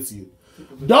now I miss you.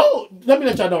 Let me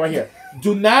let y'all know right here.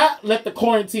 Do not let the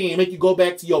quarantine make you go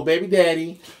back to your baby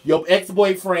daddy, your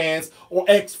ex-boyfriends, or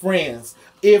ex-friends.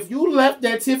 If you left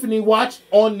that Tiffany watch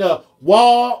on the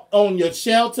wall, on your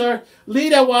shelter,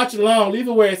 leave that watch alone. Leave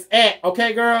it where it's at,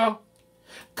 okay, girl?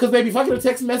 Because, baby, if I get a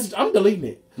text message, I'm deleting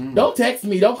it. Don't text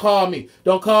me. Don't call me.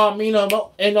 Don't call me no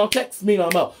more. And don't text me no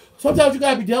more. Sometimes you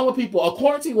got to be done with people. A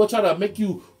quarantine will try to make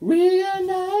you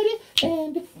reunited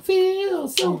and feel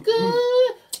so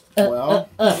good.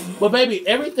 But, baby,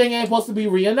 everything ain't supposed to be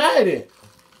reunited.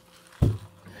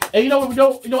 And you know what we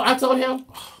don't? I told him,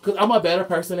 because I'm a better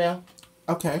person now.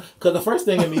 Okay. Because the first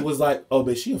thing in me was like, oh,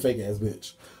 bitch, she a fake ass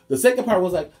bitch. The second part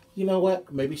was like, you know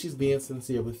what? Maybe she's being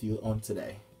sincere with you on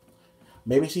today.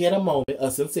 Maybe she had a moment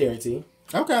of sincerity.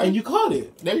 Okay. And you caught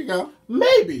it. There you go.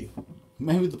 Maybe.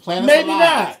 Maybe the planets Maybe aligned.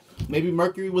 not. Maybe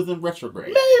Mercury was in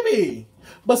retrograde. Maybe.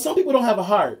 But some people don't have a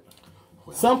heart.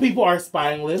 Some people are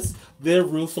spineless. They're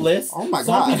ruthless. Oh my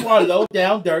Some God. people are low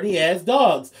down, dirty ass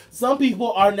dogs. Some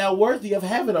people are not worthy of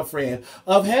having a friend,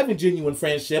 of having genuine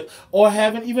friendship, or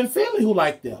having even family who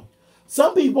like them.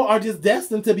 Some people are just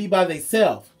destined to be by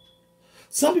themselves.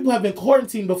 Some people have been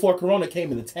quarantined before Corona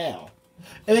came into town.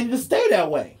 And they just stay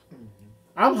that way.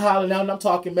 I'm hollering out and I'm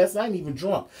talking mess. I ain't even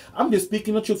drunk. I'm just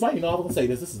speaking the truth. I ain't know I was going to say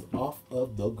this. This is off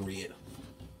of the grid.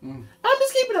 I'm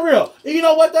just keeping it real. And you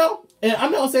know what though? And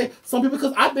I'm not gonna say some people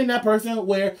because I've been that person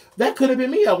where that could have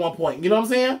been me at one point. You know what I'm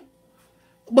saying?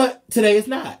 But today it's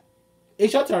not.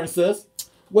 It's your turn, sis.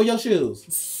 Wear your shoes.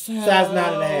 So, Size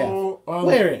 9.5.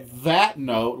 Wear it. That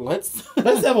note, let's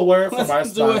have a word from our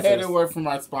let's sponsors. do ahead and word from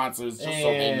our sponsors just so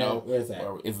they know. Where's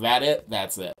that? Is that it?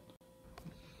 That's it.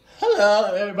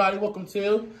 Hello, everybody. Welcome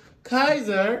to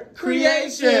Kaiser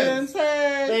Creations.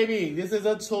 Hey, baby, this is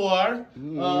a tour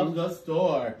of the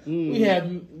store. We have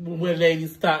where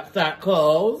ladies stock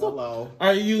clothes. Hello.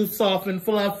 Are you soft and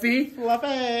fluffy?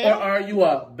 Fluffy. Or are you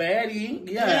a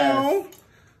baddie? Yes.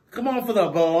 Come on for the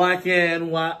black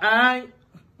and white.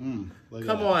 Come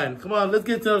on. Let's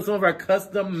get to some of our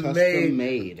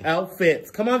custom-made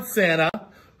outfits. Come on, Santa.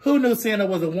 Who knew Santa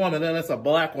was a woman? And that's a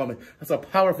black woman. That's a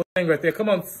powerful thing right there. Come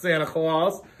on, Santa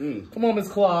Claus. Come on, Miss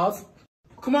Claus.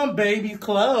 Come on, baby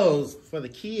clothes. For the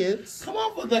kids. Come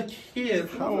on for the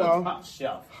kids. Come on for the top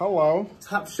shelf. Hello.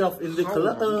 Top shelf in the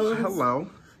clothes. Hello.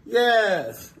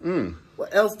 Yes.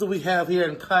 What else do we have here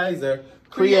in Kaiser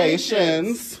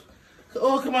Creations.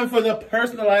 Oh, come on for the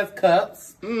personalized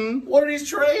cups. What are these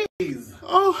trays?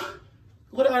 Oh.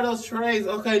 What are those trays?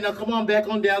 Okay, now come on back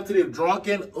on down to the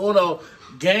Drunken Uno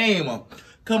game.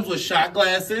 Comes with shot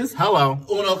glasses. Hello.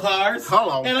 Uno cards.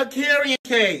 Hello. And a carrying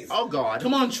case. Oh, God.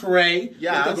 Come on, Trey.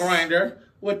 Yes. With the grinder.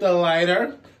 With the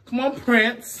lighter. Come on,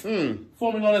 Prince.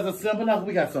 Formerly known as a simple. Now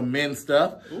we got some men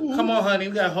stuff. Come on, honey.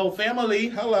 We got whole family.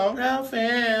 Hello. Whole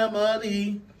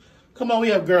family. Come on, we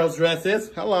have girls' dresses.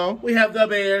 Hello. We have the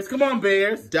bears. Come on,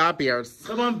 bears. Da bears.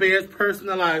 Come on, bears.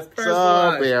 Personalized.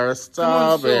 Da bears.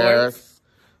 Da bears.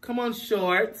 Come on,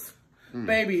 shorts.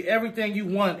 Baby, everything you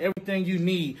want, everything you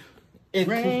need.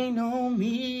 Rain on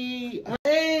me.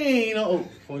 Rain on...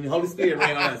 Oh, Holy Spirit,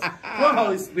 rain on us. Come on,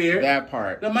 Holy Spirit. That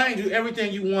part. Now, mind you,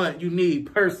 everything you want, you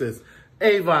need, purses,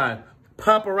 Avon,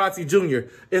 Paparazzi Jr.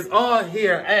 is all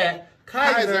here at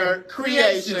Kaiser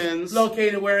Creations.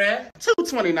 Located where at?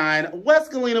 229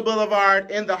 West Galena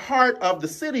Boulevard in the heart of the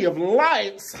city of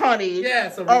lights, honey.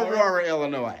 Yes, Aurora,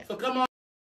 Illinois. So come on.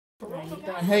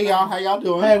 Hey, y'all. How y'all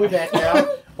doing? Hey, we're back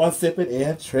now on Sippin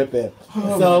N Trippin.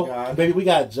 Oh, so, my God. baby, we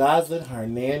got Jocelyn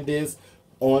Hernandez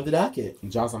on the docket.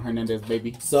 Jocelyn Hernandez,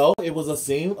 baby. So, it was a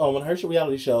scene on one of her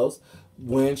reality shows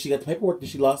when she got the paperwork that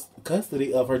she lost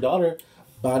custody of her daughter,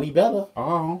 Bonnie Bella.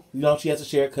 Oh. You know, she has to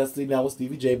share custody now with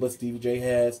Stevie J, but Stevie J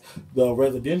has the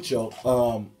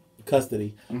residential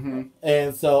custody.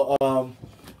 And so,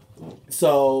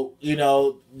 you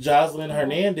know, Jocelyn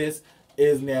Hernandez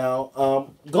is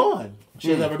now gone. She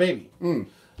doesn't have her baby.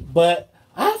 But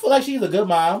I feel like she's a good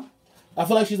mom. I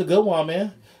feel like she's a good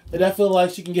woman. And I feel like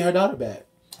she can get her daughter back.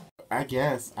 I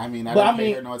guess. I mean, I don't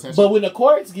pay her no attention. But when the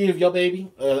courts give your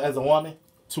baby as a woman,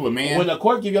 to a man? When the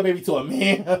court give your baby to a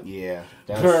man, yeah,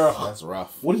 that's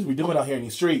rough. What is we doing out here in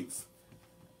these streets?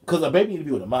 Because a baby need to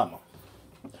be with a mama.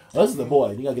 Well, this is a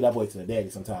boy. You gotta get that boy to the daddy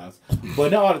sometimes,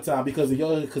 but not all the time because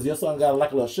your son got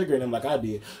like a little sugar in him, like I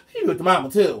did. He be with the mama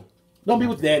too. Don't be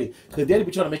with daddy, because daddy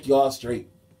be trying to make you all straight.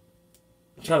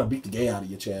 Trying to beat the gay out of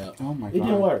your child. Oh my God. It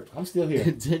didn't work. I'm still here.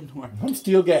 It didn't work. I'm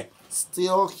still gay.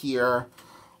 Still here.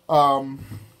 I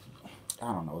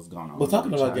don't know what's going on. We're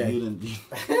talking about gay. You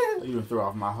done threw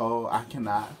off my whole. I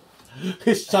cannot.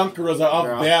 His chakras are off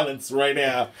balance right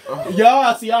now.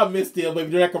 Y'all, see, y'all missed it, but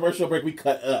during that commercial break, we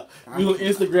cut up. We on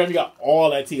Instagram, you got all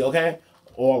that tea, okay?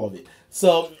 All of it.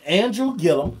 So, Andrew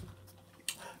Gillum,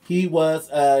 he was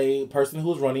a person who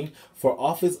was running for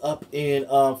office up in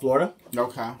Florida.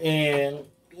 Okay. And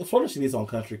Florida should be its own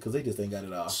country because they just ain't got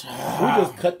it off. We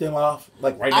just cut them off,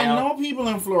 like right now. I know people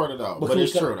in Florida, though, but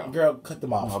it's true, though. Girl, cut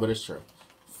them off. No, but it's true.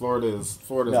 Florida's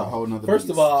a whole nother First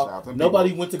beast. of all,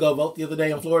 nobody went to go vote the other day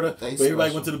in Florida, but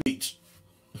everybody went to the beach.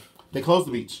 They closed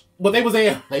the beach. But they was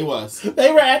there. They was.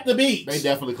 They were at the beach. They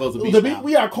definitely closed the beach.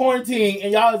 We are quarantined,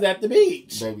 and y'all is at the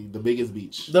beach. Baby, the biggest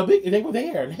beach. They were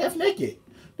there, half naked.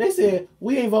 They said,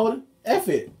 we ain't voting. F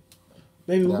it.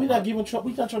 Baby, we're not giving Trump.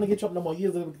 We're not trying to get Trump no more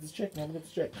years. Let me get this check now. Let me get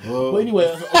this check. But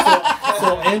anyway,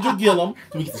 so Andrew Gillum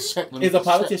is a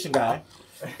politician guy.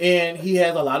 And he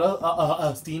has a lot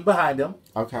of steam behind him.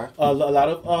 Okay. A lot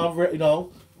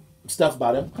of stuff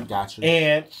about him. Gotcha.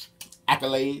 And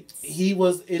accolades. He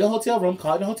was in a hotel room,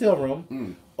 caught in a hotel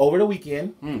room over the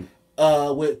weekend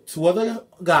with two other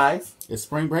guys. It's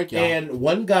spring break, y'all. And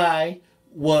one guy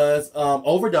was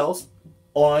overdosed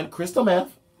on crystal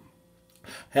meth.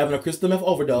 Having a crystal meth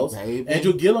overdose. Baby.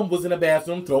 Andrew Gillum was in the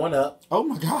bathroom throwing up. Oh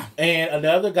my God. And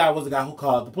another guy was the guy who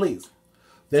called the police.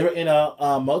 They were in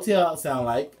a motel, sound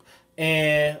like,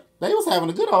 and they was having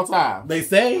a good old time. They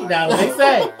say. Now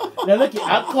look,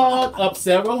 I called up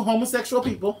several homosexual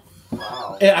people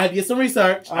Wow. And I did some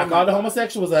research. I called the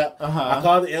homosexuals up. Uh-huh. I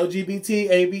called the LGBT,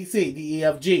 ABC,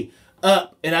 DEFG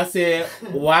up. And I said,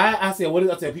 why? I said, what is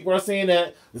I said, people are saying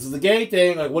that this is a gay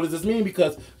thing. Like, what does this mean?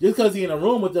 Because just because he's in a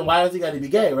room with them, why does he got to be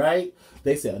gay, right?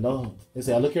 They said, no. They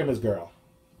said, look here, Miss Girl.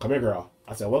 Come here, girl.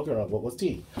 I said, what girl? What's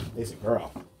T? They said,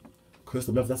 girl,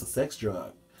 crystal meth, that's a sex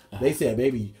drug. They said,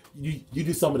 baby, you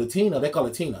do some of the Tina. They call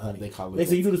it Tina, honey. They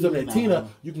said, you do some of the Tina,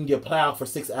 you can get plowed for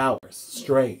 6 hours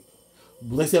straight.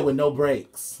 They said with no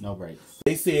breaks. No breaks.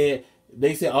 They said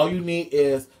all you need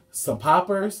is some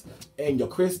poppers and your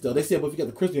crystal. They said, but if you get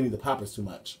the crystal, you need the poppers too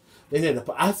much. They said,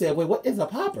 I said, wait, what is a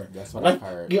popper? That's what like, I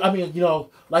heard. I mean,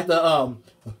 like the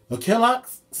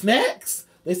Kellogg's snacks.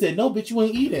 They said, no, bitch, you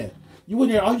ain't eating. You in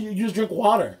there, all you just drink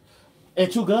water and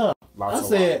chew gum. I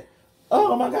said,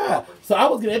 oh my God. So I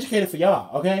was getting educated for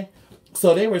y'all, okay?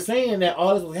 So they were saying that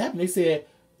all this was happening. They said,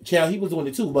 child, he was doing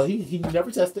it too, but he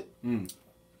never tested.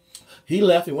 He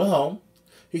left and went home.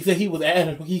 He said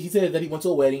he said that he went to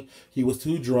a wedding. He was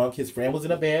too drunk. His friend was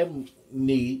in a bad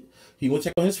need. He went to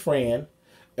check on his friend,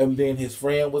 and then his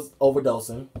friend was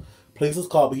overdosing. Police was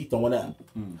called, but he throwing up.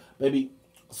 Baby,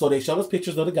 so they showed us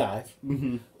pictures of the guys.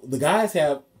 The guys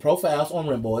have profiles on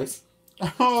Rim Boys.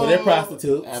 So they're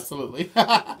prostitutes. Absolutely.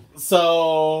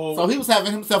 So he was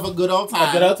having himself a good old time.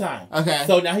 A good old time. Okay.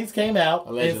 So now he's came out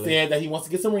Allegedly. and said that he wants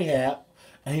to get some rehab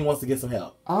and he wants to get some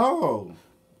help. Oh.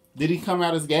 Did he come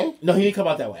out as gay? No, he didn't come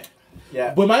out that way.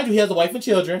 Yeah. But mind you, he has a wife and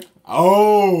children.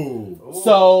 Oh.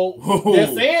 So they're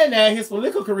saying that his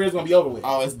political career is going to be over with.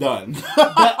 Oh, it's done.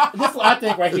 But this is what I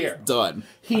think right here. Done.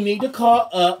 He need to call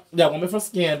up that woman from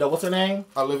Scandal. What's her name?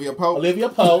 Olivia Pope. Olivia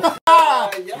Pope.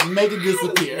 Make it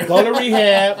disappear. Go to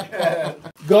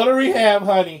rehab. Go to rehab,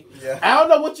 honey. Yeah. I don't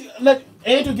know what you... Look,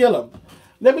 Andrew Gillum.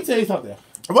 Let me tell you something.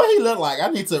 What he look like? I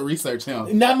need to research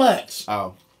him. Not much.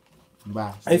 Oh.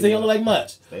 Bye. They say he don't look like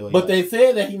much. But they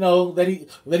said that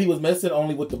that he was messing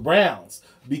only with the Browns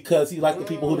because he liked the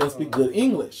people who didn't speak good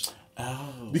English.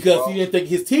 Oh. Because he didn't think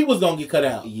his teeth was gonna get cut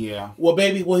out. Yeah. Well,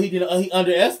 baby, he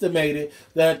underestimated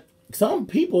that some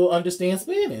people understand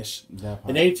Spanish.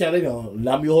 And they tell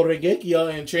La mejor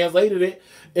reggae and translated it,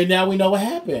 and now we know what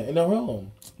happened in the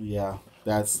room. Yeah.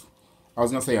 That's I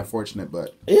was gonna say unfortunate,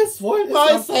 but It's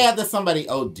sad that somebody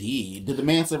OD'd. Did the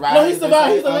man survive? No, he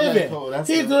survived. He's Okay, living. cool. That's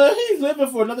He's good. He's living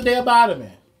for another day about him,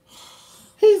 man.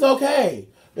 He's okay.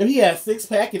 And he has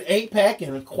 6-pack and 8-pack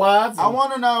and quads. And I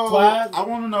want to know. quads. I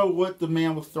want to know what the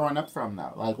man was throwing up from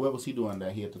now. Like, what was he doing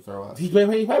that he had to throw up? He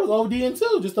probably was ODing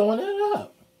too, just throwing it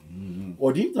up.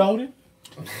 Or deep throating.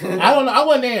 I don't know. I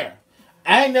wasn't there.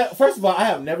 First of all, I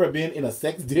have never been in a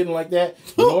sex den like that.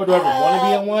 Nor do I ever want to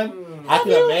be in one. I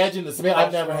can imagine the smell. I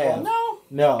never have.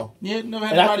 No. You never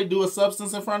had anybody do a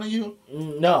substance in front of you?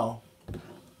 No.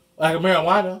 Like a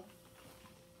marijuana.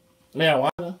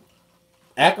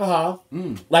 Alcohol.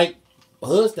 Like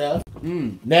hood stuff.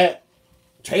 That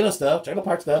trailer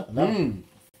park stuff. No.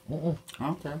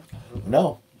 Okay.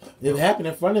 No. It happened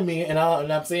in front of me, and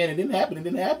I'm saying it didn't happen. It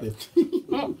didn't happen.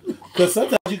 Because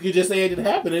sometimes you could just say it didn't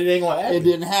happen, and it ain't gonna happen. It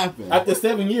didn't happen. After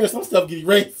 7 years, some stuff get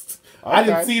erased. Okay. I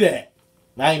didn't see that.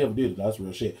 I ain't never did it. That's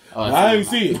real shit. I didn't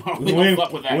see it. We ain't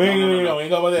fuck with that. We ain't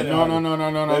go with that. No.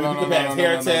 We can pass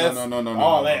hair tests.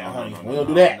 All that, honey. We don't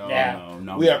do that.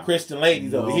 No. We are Christian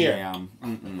ladies over here.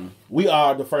 We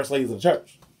are the first ladies of the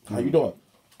church. How you doing?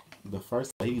 The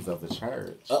first ladies of the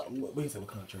church. We said what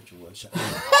kind of church it was. Shut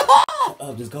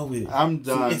up. Just go with it. I'm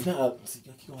done. It's not.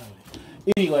 Keep going with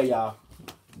it. Anyway, y'all,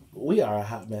 we are a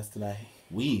hot mess tonight.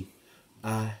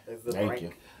 Thank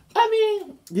you. I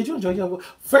mean, did you enjoy your...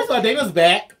 First of all, Dana's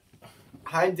back.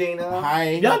 Hi, Dana.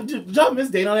 Hi. Y'all miss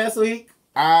Dana last week?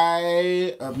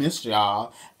 I missed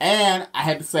y'all. And I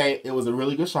had to say, it was a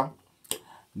really good show.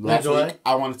 Last week,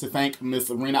 I wanted to thank Miss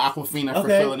Rena Aquafina for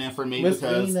filling in for me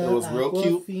because it was real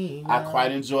cute. I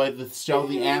quite enjoyed the show,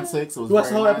 the antics. It was you watched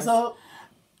the whole nice. episode?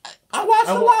 I watched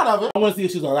a lot of it. I want to see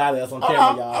if she's gonna lie to us on camera,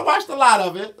 y'all. I watched a lot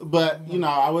of it, but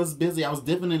I was busy. I was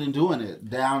dipping it and doing it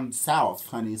down south,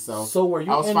 honey. So were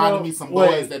you? I was finding me some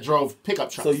boys that drove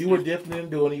pickup trucks. So you were dipping and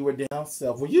doing it. You were down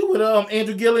south. Were you with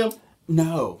Andrew Gilliam?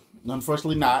 No,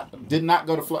 unfortunately not. Did not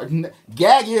go to Florida.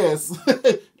 Gag is,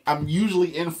 I'm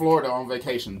usually in Florida on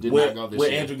vacation. Did not go this year.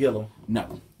 With Andrew Gilliam?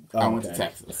 No. I went to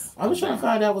Texas. I was trying to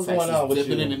find out what's going on with you.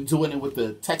 Dipping it and doing it with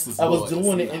the Texas boys. I was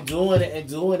doing it and doing it and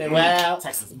doing it. Wow.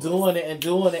 Texas boys. Doing it and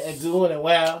doing it and doing it.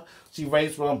 Wow. She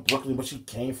raised from Brooklyn, but she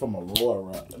came from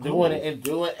Aurora. Doing it and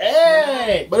doing it.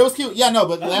 Hey! But it was cute. Yeah, no,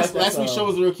 but last that week's show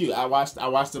was real cute. I watched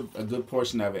a good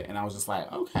portion of it, and I was just like,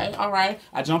 okay, all right.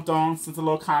 I jumped on, sent a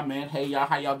little comment. Hey, y'all,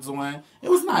 how y'all doing? It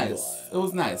was nice. It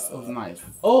was nice.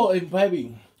 Oh, and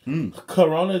baby,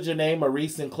 Corona, Janae, Marie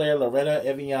Sinclair, Loretta,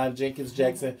 Evian, Jenkins,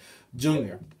 Jackson,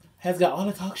 Jr. has got all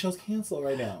the talk shows canceled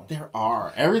right now. There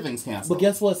are. Everything's canceled. But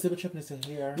guess what? Sippin N Trippin is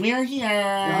here. We're here.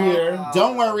 We're here.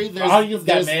 Don't worry.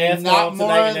 There's not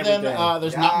more than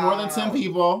there's not more than 10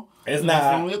 people. It's not.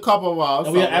 There's only a couple of us.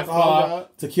 And we have alcohol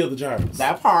to kill the germs.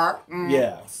 That part.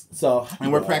 Yes. So.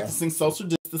 And we're practicing social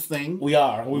distancing. We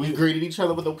are. We greeted each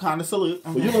other with a kind of salute.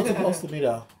 Well, you look too close to me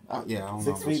though. Yeah, I don't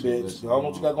 6 know feet, bitch. I don't know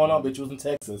what you got going on, bitch. You was in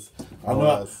Texas. I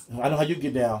know how you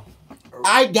get down.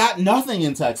 I got nothing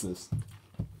in Texas.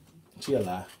 She a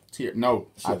lie. No.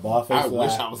 She a bald-faced lie. I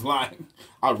wish I was lying.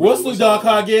 Wesley Dog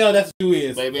Cargill, that's who he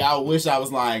is. Baby, I wish I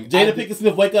was lying. Jada Pinkett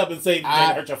Smith, wake up and say,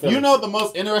 Jada hurt your feelings. You know the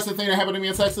most interesting thing that happened to me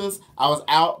in Texas? I was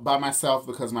out by myself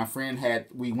because my friend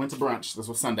we went to brunch. This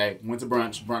was Sunday. Went to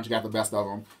brunch. Brunch got the best of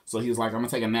them. So he was like, I'm going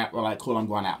to take a nap. We're like, cool, I'm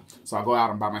going out. So I go out.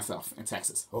 I'm by myself in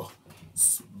Texas. Oh,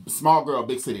 small girl,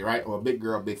 big city, right? Or big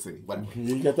girl, big city. Whatever.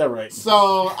 You got that right.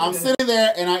 So I'm sitting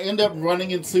there and I end up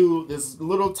running into this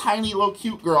tiny little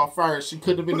cute girl first. She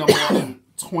couldn't have been no more than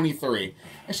 23.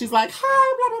 And she's like,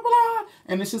 hi, blah, blah, blah.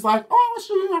 And then she's like, oh, I want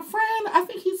you to be my friend. I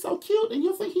think he's so cute. And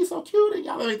you think he's so cute. And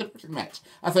y'all make the perfect match.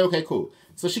 I said, okay, cool.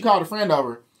 So she called a friend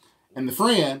over. And the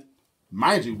friend,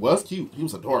 mind you, was cute. He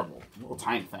was adorable. Little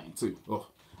tiny thing, too.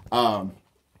 Ugh.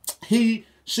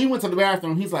 She went to the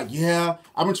bathroom. He's like, yeah,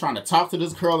 I've been trying to talk to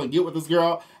this girl and get with this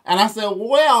girl. And I said,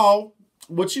 well,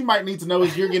 what you might need to know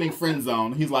is you're getting friend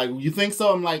zoned. He's like, you think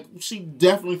so? I'm like, she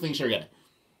definitely thinks you're gay.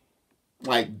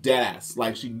 Like, dead ass.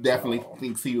 Like, she definitely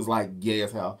thinks he was, like, gay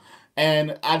as hell.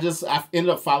 And I ended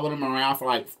up following him around for,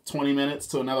 like, 20 minutes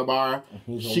to another bar.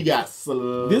 She got... This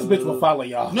bitch will follow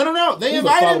y'all. No. They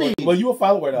invited me. Well, you a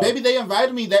follower, though. Baby, they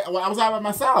invited me. I was out by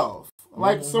myself.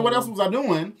 Like, so what else was I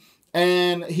doing?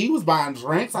 And he was buying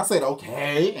drinks. I said,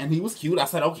 okay. And he was cute. I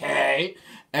said, okay.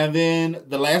 And then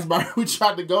the last bar we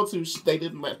tried to go to, they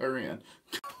didn't let her in.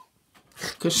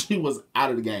 Because she was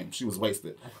out of the game. She was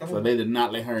wasted. So they did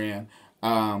not let her in.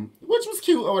 Which was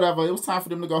cute or whatever. It was time for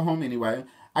them to go home anyway.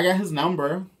 I got his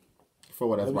number for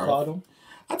what that's worth. Called him?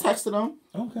 I texted him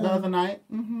the other night.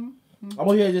 I'm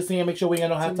over here just seeing, make sure we ain't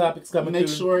no hot topics coming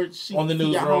through on the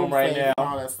newsroom right now.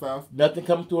 All that stuff. Nothing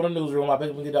coming through on the newsroom. I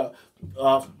bet we get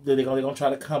they're gonna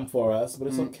try to come for us, but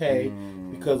it's okay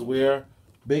because we're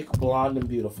big, blonde, and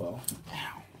beautiful.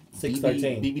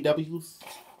 613 BBWs. Is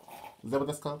that what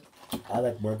that's called? I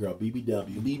like more girl.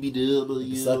 BBW.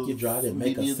 BBW. Suck your dry and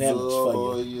make a sandwich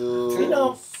for you. You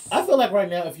know, I feel like right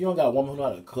now, if you don't got a woman who know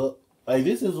how to cook, like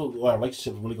this is what a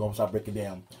relationship is really going to start breaking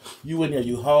down. You in there,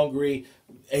 you hungry,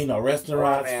 ain't no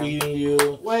restaurants feeding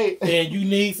you. Wait. And you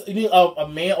need a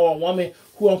man or a woman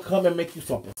who gonna come and make you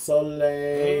some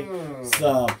pozole,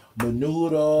 some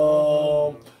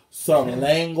menudo, some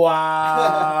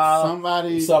lengua, some la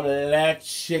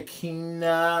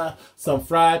chiquina, some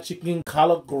fried chicken,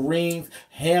 collard greens,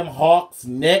 ham hocks,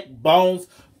 neck bones,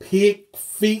 pig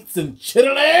feet, and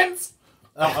chitterlings.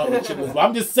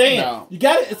 I'm just saying, you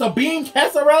got it. It's a bean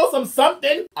casserole,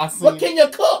 something. What can you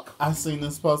cook? I seen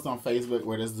this post on Facebook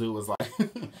where this dude was like,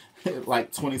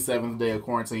 like 27th day of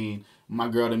quarantine. My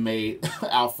girl that made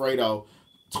Alfredo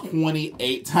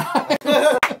 28 times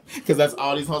because that's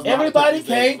all these hoes. Everybody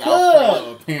can't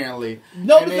cook, apparently.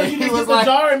 No, because you just get the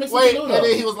jar and mix it. And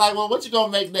then he was like, "Well, what you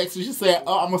gonna make next?" And she said,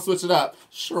 "Oh, I'm gonna switch it up,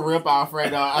 shrimp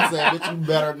Alfredo." I said, "Bitch, you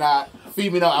better not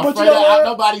feed me no Alfredo out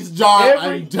nobody's jar."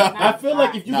 I'm done. I feel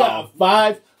like if you got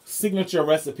 5 signature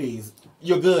recipes,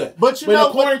 you're good. But you know,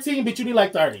 in quarantine, bitch, you need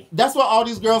like 30. That's what all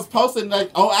these girls posting.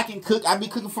 Like, oh, I can cook. I be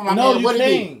cooking for my man. What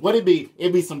it be?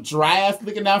 It'd be some dry ass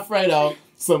looking Alfredo,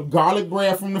 some garlic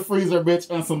bread from the freezer, bitch,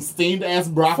 and some steamed ass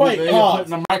broccoli that you put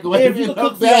in the microwave. If you can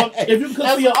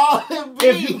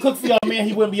cook for your man,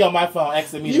 he wouldn't be on my phone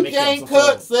asking me to make him some food. You can't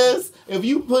cook, sis. If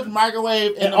you put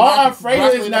microwave in and all Alfredo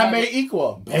is not made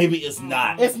equal. Baby, it's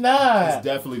not. It's not. It's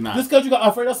definitely not. Just because you got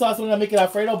Alfredo sauce when I make it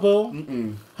Alfredo,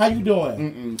 boo. How you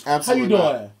doing?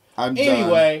 Absolutely. How you doing?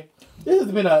 Anyway, this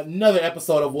has been another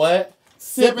episode of what?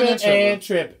 Sippin N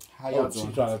Trippin. How y'all doing?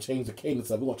 She's trying to change the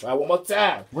cadence up. We're going to try one more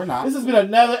time. We're not. This has been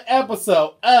another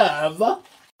episode of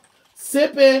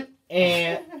Sippin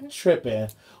N Trippin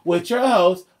with your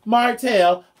host,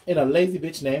 Martell, and a lazy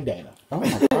bitch named Dana. Oh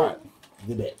my God.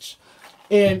 The bitch.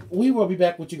 And we will be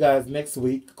back with you guys next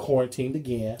week, quarantined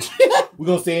again. We're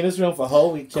going to stay in this room for a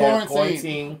whole week.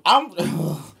 Quarantine. I'm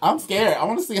scared. I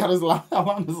want to see how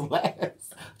long this lasts.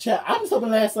 Chat, I'm just hoping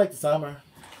it lasts like the summer.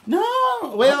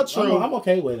 No, well, true. I'm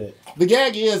okay with it. The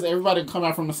gag is everybody come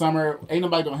out from the summer. Ain't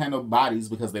nobody gonna have no bodies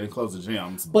because they didn't close the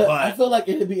gyms. But I feel like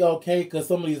it'd be okay because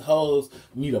some of these hoes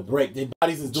need a break. Their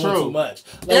bodies is doing too much.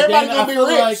 Like, everybody gonna be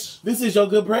rich. Like, this is your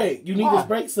good break. You need this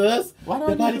break, sis. Why don't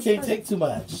your body can't take too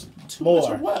much. Too much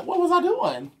of what? What was I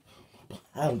doing?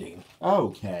 Pounding.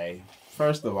 Okay.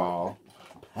 First of all,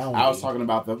 I was talking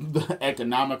about the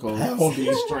economical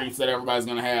strengths that everybody's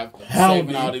gonna have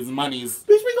saving all these monies.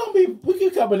 Bitch, we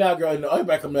keep coming out, girl. No,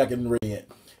 everybody coming back in the red.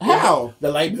 How?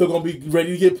 The light bill gonna be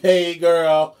ready to get paid,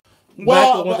 girl.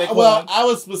 Well, I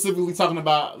was specifically talking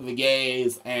about the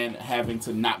gays and having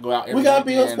to not go out every we got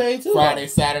bills paid too. Friday,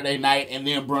 Saturday night, and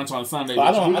then brunch on Sunday.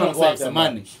 I don't save some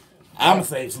money. I'm gonna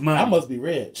save some money. I must be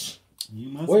rich. You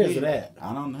must. Where is it at?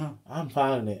 I don't know. I'm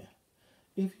finding it.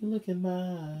 If you look in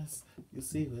my eyes, you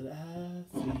see what I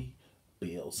see.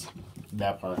 Bills.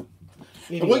 That part.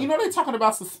 Anyway. Well, you know they're talking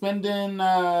about suspending.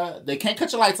 They can't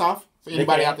cut your lights off for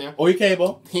anybody out there. Or your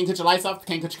cable. Can't cut your lights off.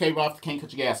 Can't cut your cable off. Can't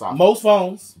cut your gas off. Most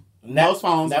phones. Most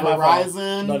phones.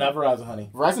 Verizon. No, not Verizon, honey.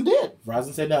 Verizon did.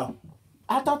 Verizon said no.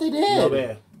 I thought they did. No,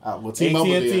 man. Well,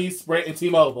 T-Mobile AT&T, Sprint, and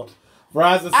T-Mobile.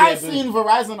 Verizon said... I seen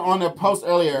Verizon on a post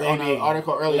earlier, on an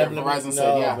article earlier. Verizon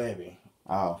said, yeah. No, baby.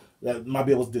 Oh. My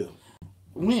bill was due.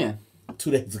 When? 2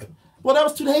 days ago. Well, that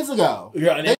was 2 days ago.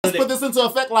 Girl, they just put this into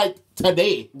effect like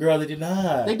today. Girl, they did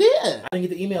not. They did. I didn't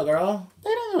get the email, girl. They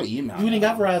didn't have an email. You didn't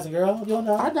got Verizon, girl. You don't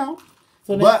know. I don't.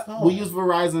 So but we use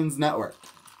Verizon's network.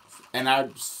 And I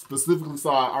specifically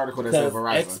saw an article that said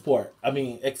Verizon.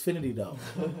 Xfinity though.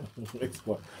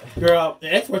 Export. Girl,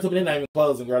 the export told me they're not even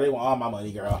closing, girl. They want all my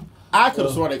money, girl. I could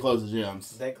have sworn they closed the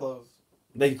gyms. They closed.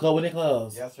 They closed when they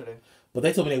closed? Yesterday. But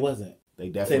they told me they wasn't. They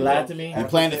definitely lied to me. And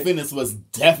Planet Fitness was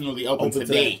definitely open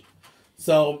today.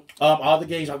 So, all the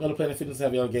gays, y'all go to Planet Fitness and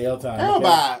have your gay all time.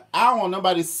 Everybody, I don't want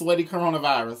nobody's sweaty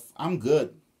coronavirus. I'm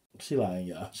good. She lying,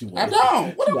 y'all. I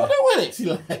don't. What am I do with it? She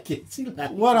like it. She like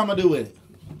what I'm gonna do with it?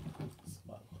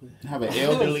 I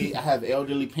have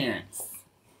elderly parents.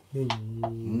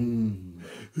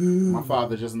 My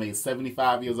father just made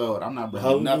 75 years old. I'm not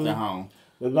bringing nothing home.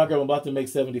 But my girl about to make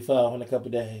 75 in a couple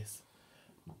of days.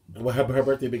 Well, her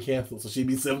birthday been canceled, so she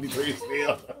be 73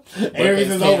 still. Aries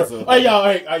is over. Oh,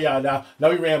 y'all. Now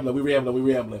we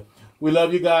rambling. We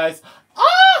love you guys.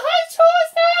 Oh, hi,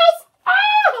 Choice Styles.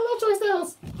 Hello, Choice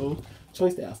Styles. Who?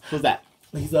 Choice Styles. Who's that?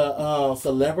 He's a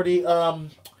celebrity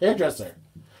hairdresser.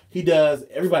 He does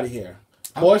everybody hair.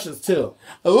 Portions too.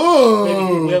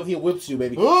 Ooh. Baby, he whips you,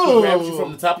 baby. Ooh. He grabs you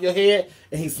from the top of your head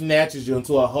and he snatches you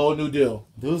into a whole new deal.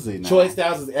 Doozy now. Choice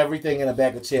Styles is everything in a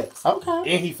bag of chips. Okay.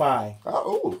 And he fine.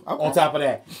 Oh, okay. On top of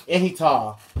that. And he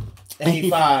tall. And he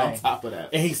fine. On top of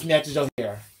that. And he snatches your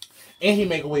hair. And he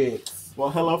make wigs. Well,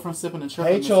 hello from Sippin N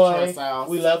Trippin. Hey, Choice.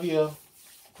 We love you. All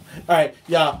right,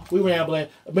 y'all. We rambling.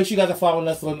 Make sure you guys are following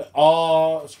us on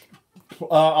all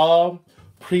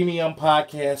premium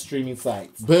podcast streaming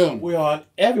sites. Boom. We're on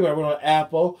everywhere. We're on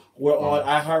Apple. We're on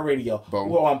iHeartRadio. Boom.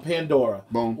 We're on Pandora.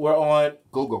 Boom. We're on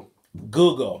Google.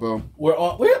 Boom. We're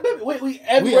on. We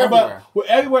everywhere. We're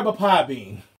everywhere but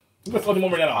Podbean. That's the only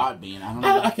one we're not on. Podbean. I don't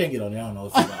know. I can't get on there. I don't know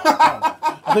what's about.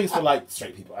 I think it's for like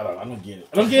straight people. I don't get it.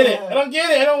 I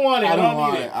don't want it. I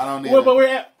don't need it. I don't need it. But we're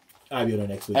at. I'll be on there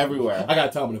next week. Everywhere. I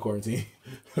got time in the quarantine.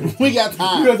 We got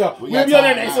time. We'll be on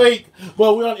there next week.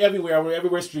 But we're on everywhere. We're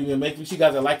everywhere streaming. Making sure you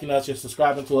guys are liking us. You're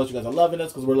subscribing to us. You guys are loving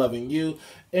us because we're loving you.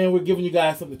 And we're giving you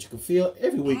guys something that you can feel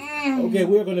every week. Okay,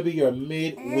 we're going to be your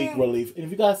midweek relief. And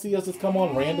if you guys see us just come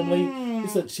on randomly,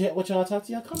 it's a chat with y'all, talk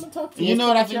to y'all. Come and talk to us. You know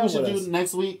what I think we should do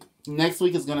next week? Next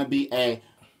week is going to be a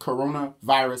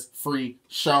coronavirus-free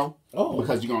show. Oh.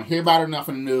 Because you're going to hear about it enough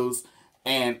in the news.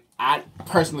 And I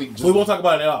personally just... We won't talk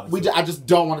about it at all. I just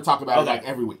don't want to talk about it like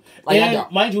every week. Like, and I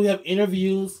don't. Mind you, we have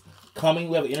interviews coming.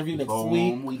 We have an interview next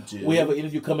week. We do. We have an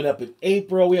interview coming up in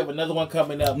April. We have another one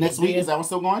coming up. Next week? Is that one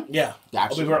still going? Yeah.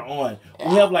 Gotcha. We're on. Yeah.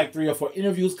 We have like 3 or 4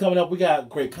 interviews coming up. We got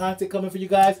great content coming for you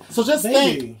guys. So just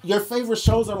think, your favorite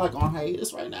shows are like on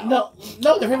hiatus right now?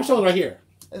 No, their favorite shows are right here.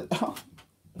 How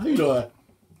you doing?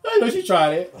 I know she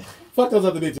tried it. Fuck those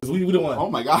other bitches. We the one.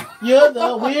 Oh my God. We're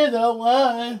the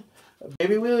one.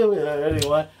 Baby, we're the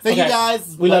one. Thank you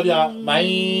guys. We love y'all.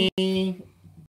 Bye.